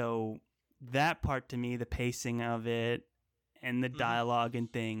 So that part to me, the pacing of it and the dialogue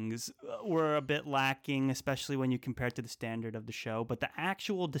and things were a bit lacking, especially when you compare it to the standard of the show. But the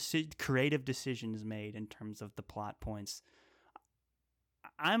actual creative decisions made in terms of the plot points,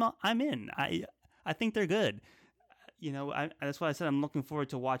 I'm in. I think they're good. You know, that's why I said I'm looking forward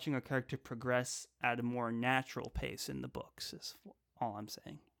to watching our character progress at a more natural pace in the books, is all I'm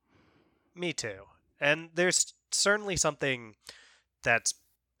saying. Me too. And there's certainly something that's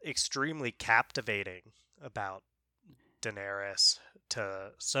extremely captivating about Daenerys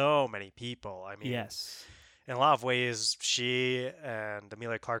to so many people. I mean, yes, in a lot of ways, she and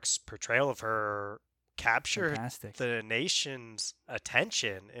Emilia Clarke's portrayal of her captured the nation's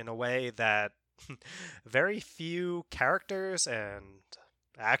attention in a way that very few characters and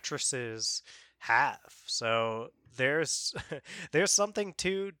actresses have. So there's something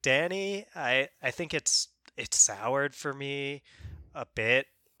to Dany. I think it's soured for me a bit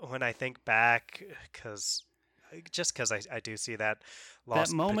when I think back, because I do see that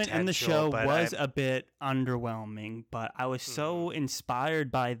lost that moment in the show was a bit underwhelming, but I was so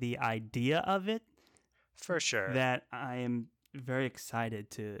inspired by the idea of it, for sure, that I am very excited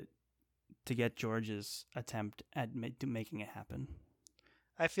to get George's attempt at making it happen.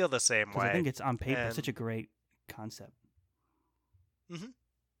 I feel the same way. I think it's on paper such a great concept.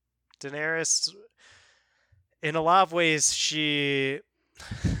 Daenerys, in a lot of ways, she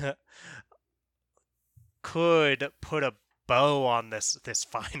could put a bow on this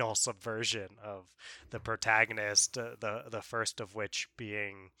final subversion of the protagonist, the first of which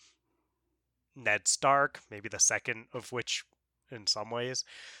being Ned Stark, maybe the second of which, in some ways,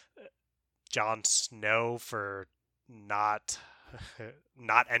 Jon Snow, for not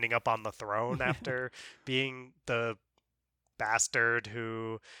ending up on the throne after being the bastard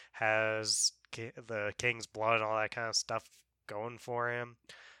who has the king's blood and all that kind of stuff going for him.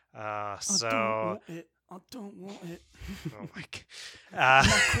 I don't want it. Oh my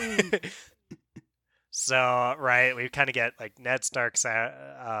god. So, right, we kind of get like Ned Stark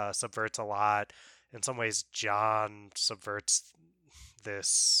subverts a lot. In some ways, Jon subverts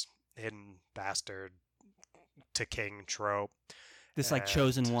this hidden bastard to king trope. This like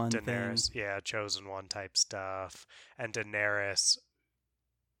chosen one Daenerys, thing. Yeah, chosen one type stuff. And Daenerys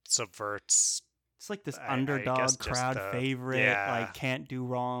subverts. It's like this underdog crowd favorite, like can't do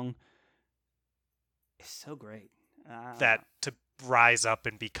wrong. It's so great. That to rise up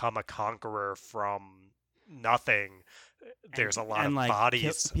and become a conqueror from nothing. There's a lot of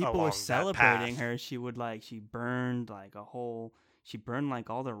bodies. People were celebrating her. She burned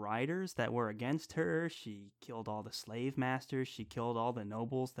all the riders that were against her. She killed all the slave masters. She killed all the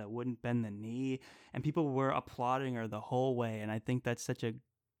nobles that wouldn't bend the knee. And people were applauding her the whole way. And I think that's such a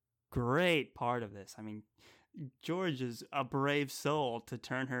great part of this. I mean, George is a brave soul to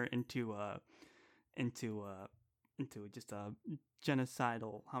turn her into just a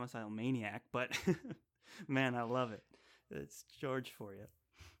genocidal, homicidal maniac. But man, I love it. It's George for you.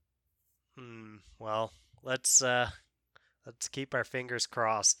 Well, let's keep our fingers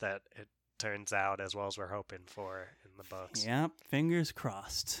crossed that it turns out as well as we're hoping for in the books. Yep, fingers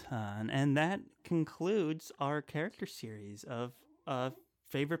crossed. And that concludes our character series of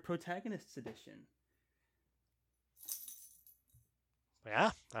Favorite Protagonists Edition.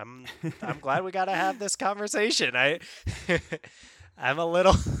 Yeah, I'm glad we got to have this conversation. I'm a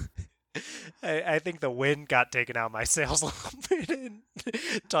little. I think the wind got taken out of my sails a little bit in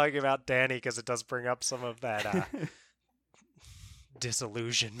talking about Dany, because it does bring up some of that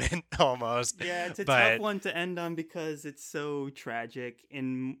disillusionment almost. Yeah, it's a but tough one to end on because it's so tragic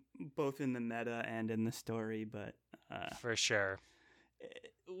in both in the meta and in the story. But for sure,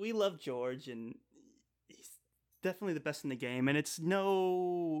 we love George, and he's definitely the best in the game. And it's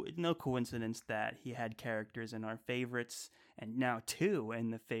no coincidence that he had characters in our favorites, and now 2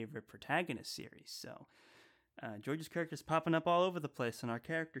 in the favorite protagonist series. So George's character's popping up all over the place in our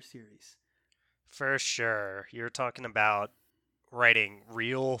character series. For sure. You're talking about writing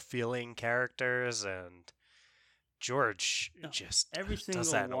real feeling characters, and George just every does single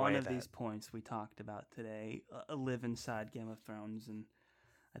that in a one way of that... these points we talked about today live inside Game of Thrones, and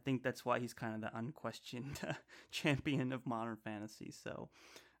I think that's why he's kind of the unquestioned champion of modern fantasy. So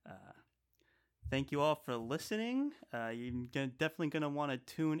thank you all for listening. You're definitely going to want to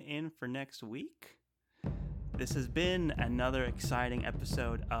tune in for next week. This has been another exciting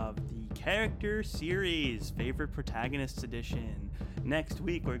episode of the Character Series Favorite Protagonists Edition. Next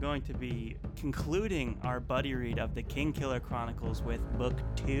week, we're going to be concluding our buddy read of the Kingkiller Chronicles with Book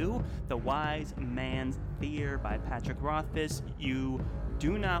 2, The Wise Man's Fear by Patrick Rothfuss. You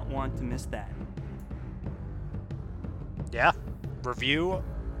do not want to miss that. Yeah. Review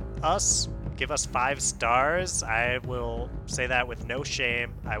us. Give us 5 stars. I will say that with no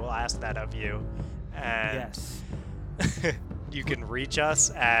shame. I will ask that of you. And yes. You can reach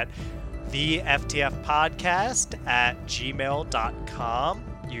us at theftfpodcast@gmail.com.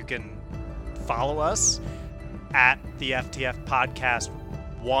 You can follow us at the FTF Podcast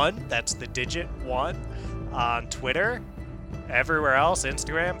 1. That's the digit 1 on Twitter. Everywhere else,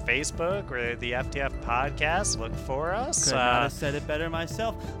 Instagram, Facebook, or the FTF Podcast. Look for us. Could not have said it better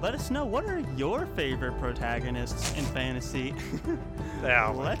myself. Let us know, what are your favorite protagonists in fantasy? Yeah.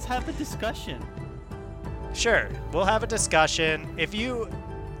 Let's have a discussion. Sure, we'll have a discussion.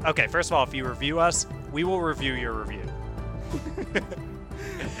 Okay, first of all, if you review us, we will review your review.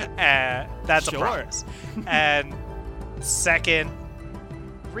 That's a promise. And second,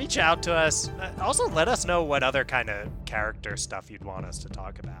 reach out to us. Also, let us know what other kind of character stuff you'd want us to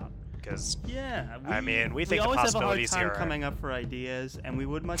talk about. Because, we think the possibilities here are... We always have a hard time coming up for ideas, and we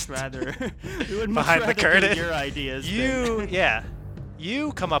would much rather... Behind the curtain. Your ideas.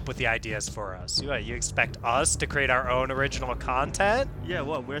 You come up with the ideas for us. You expect us to create our own original content? Yeah,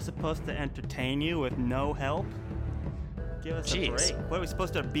 what? We're supposed to entertain you with no help? Give us a break. What, are we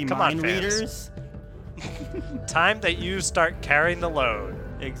supposed to be mind readers? Time that you start carrying the load.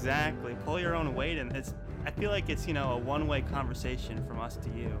 Exactly. Pull your own weight, and I feel like it's, a one-way conversation from us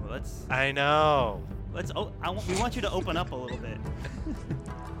to you. I know. We want you to open up a little bit.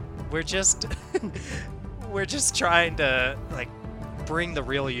 We're just trying to bring the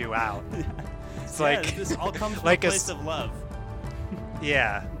real you out. It's this all comes from a place of love.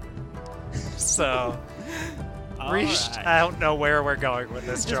 Yeah. So right. I don't know where we're going with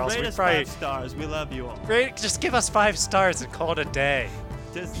this, Charles. Just rate us 5 stars. We love you all. Just give us 5 stars and call it a day.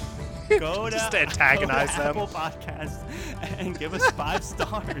 Just go to antagonize them. Apple Podcasts and give us 5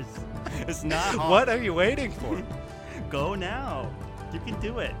 stars. It's not hard. What are you waiting for? Go now. You can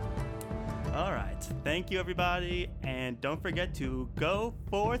do it. All right. Thank you, everybody. And don't forget to go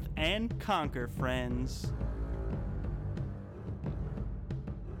forth and conquer, friends.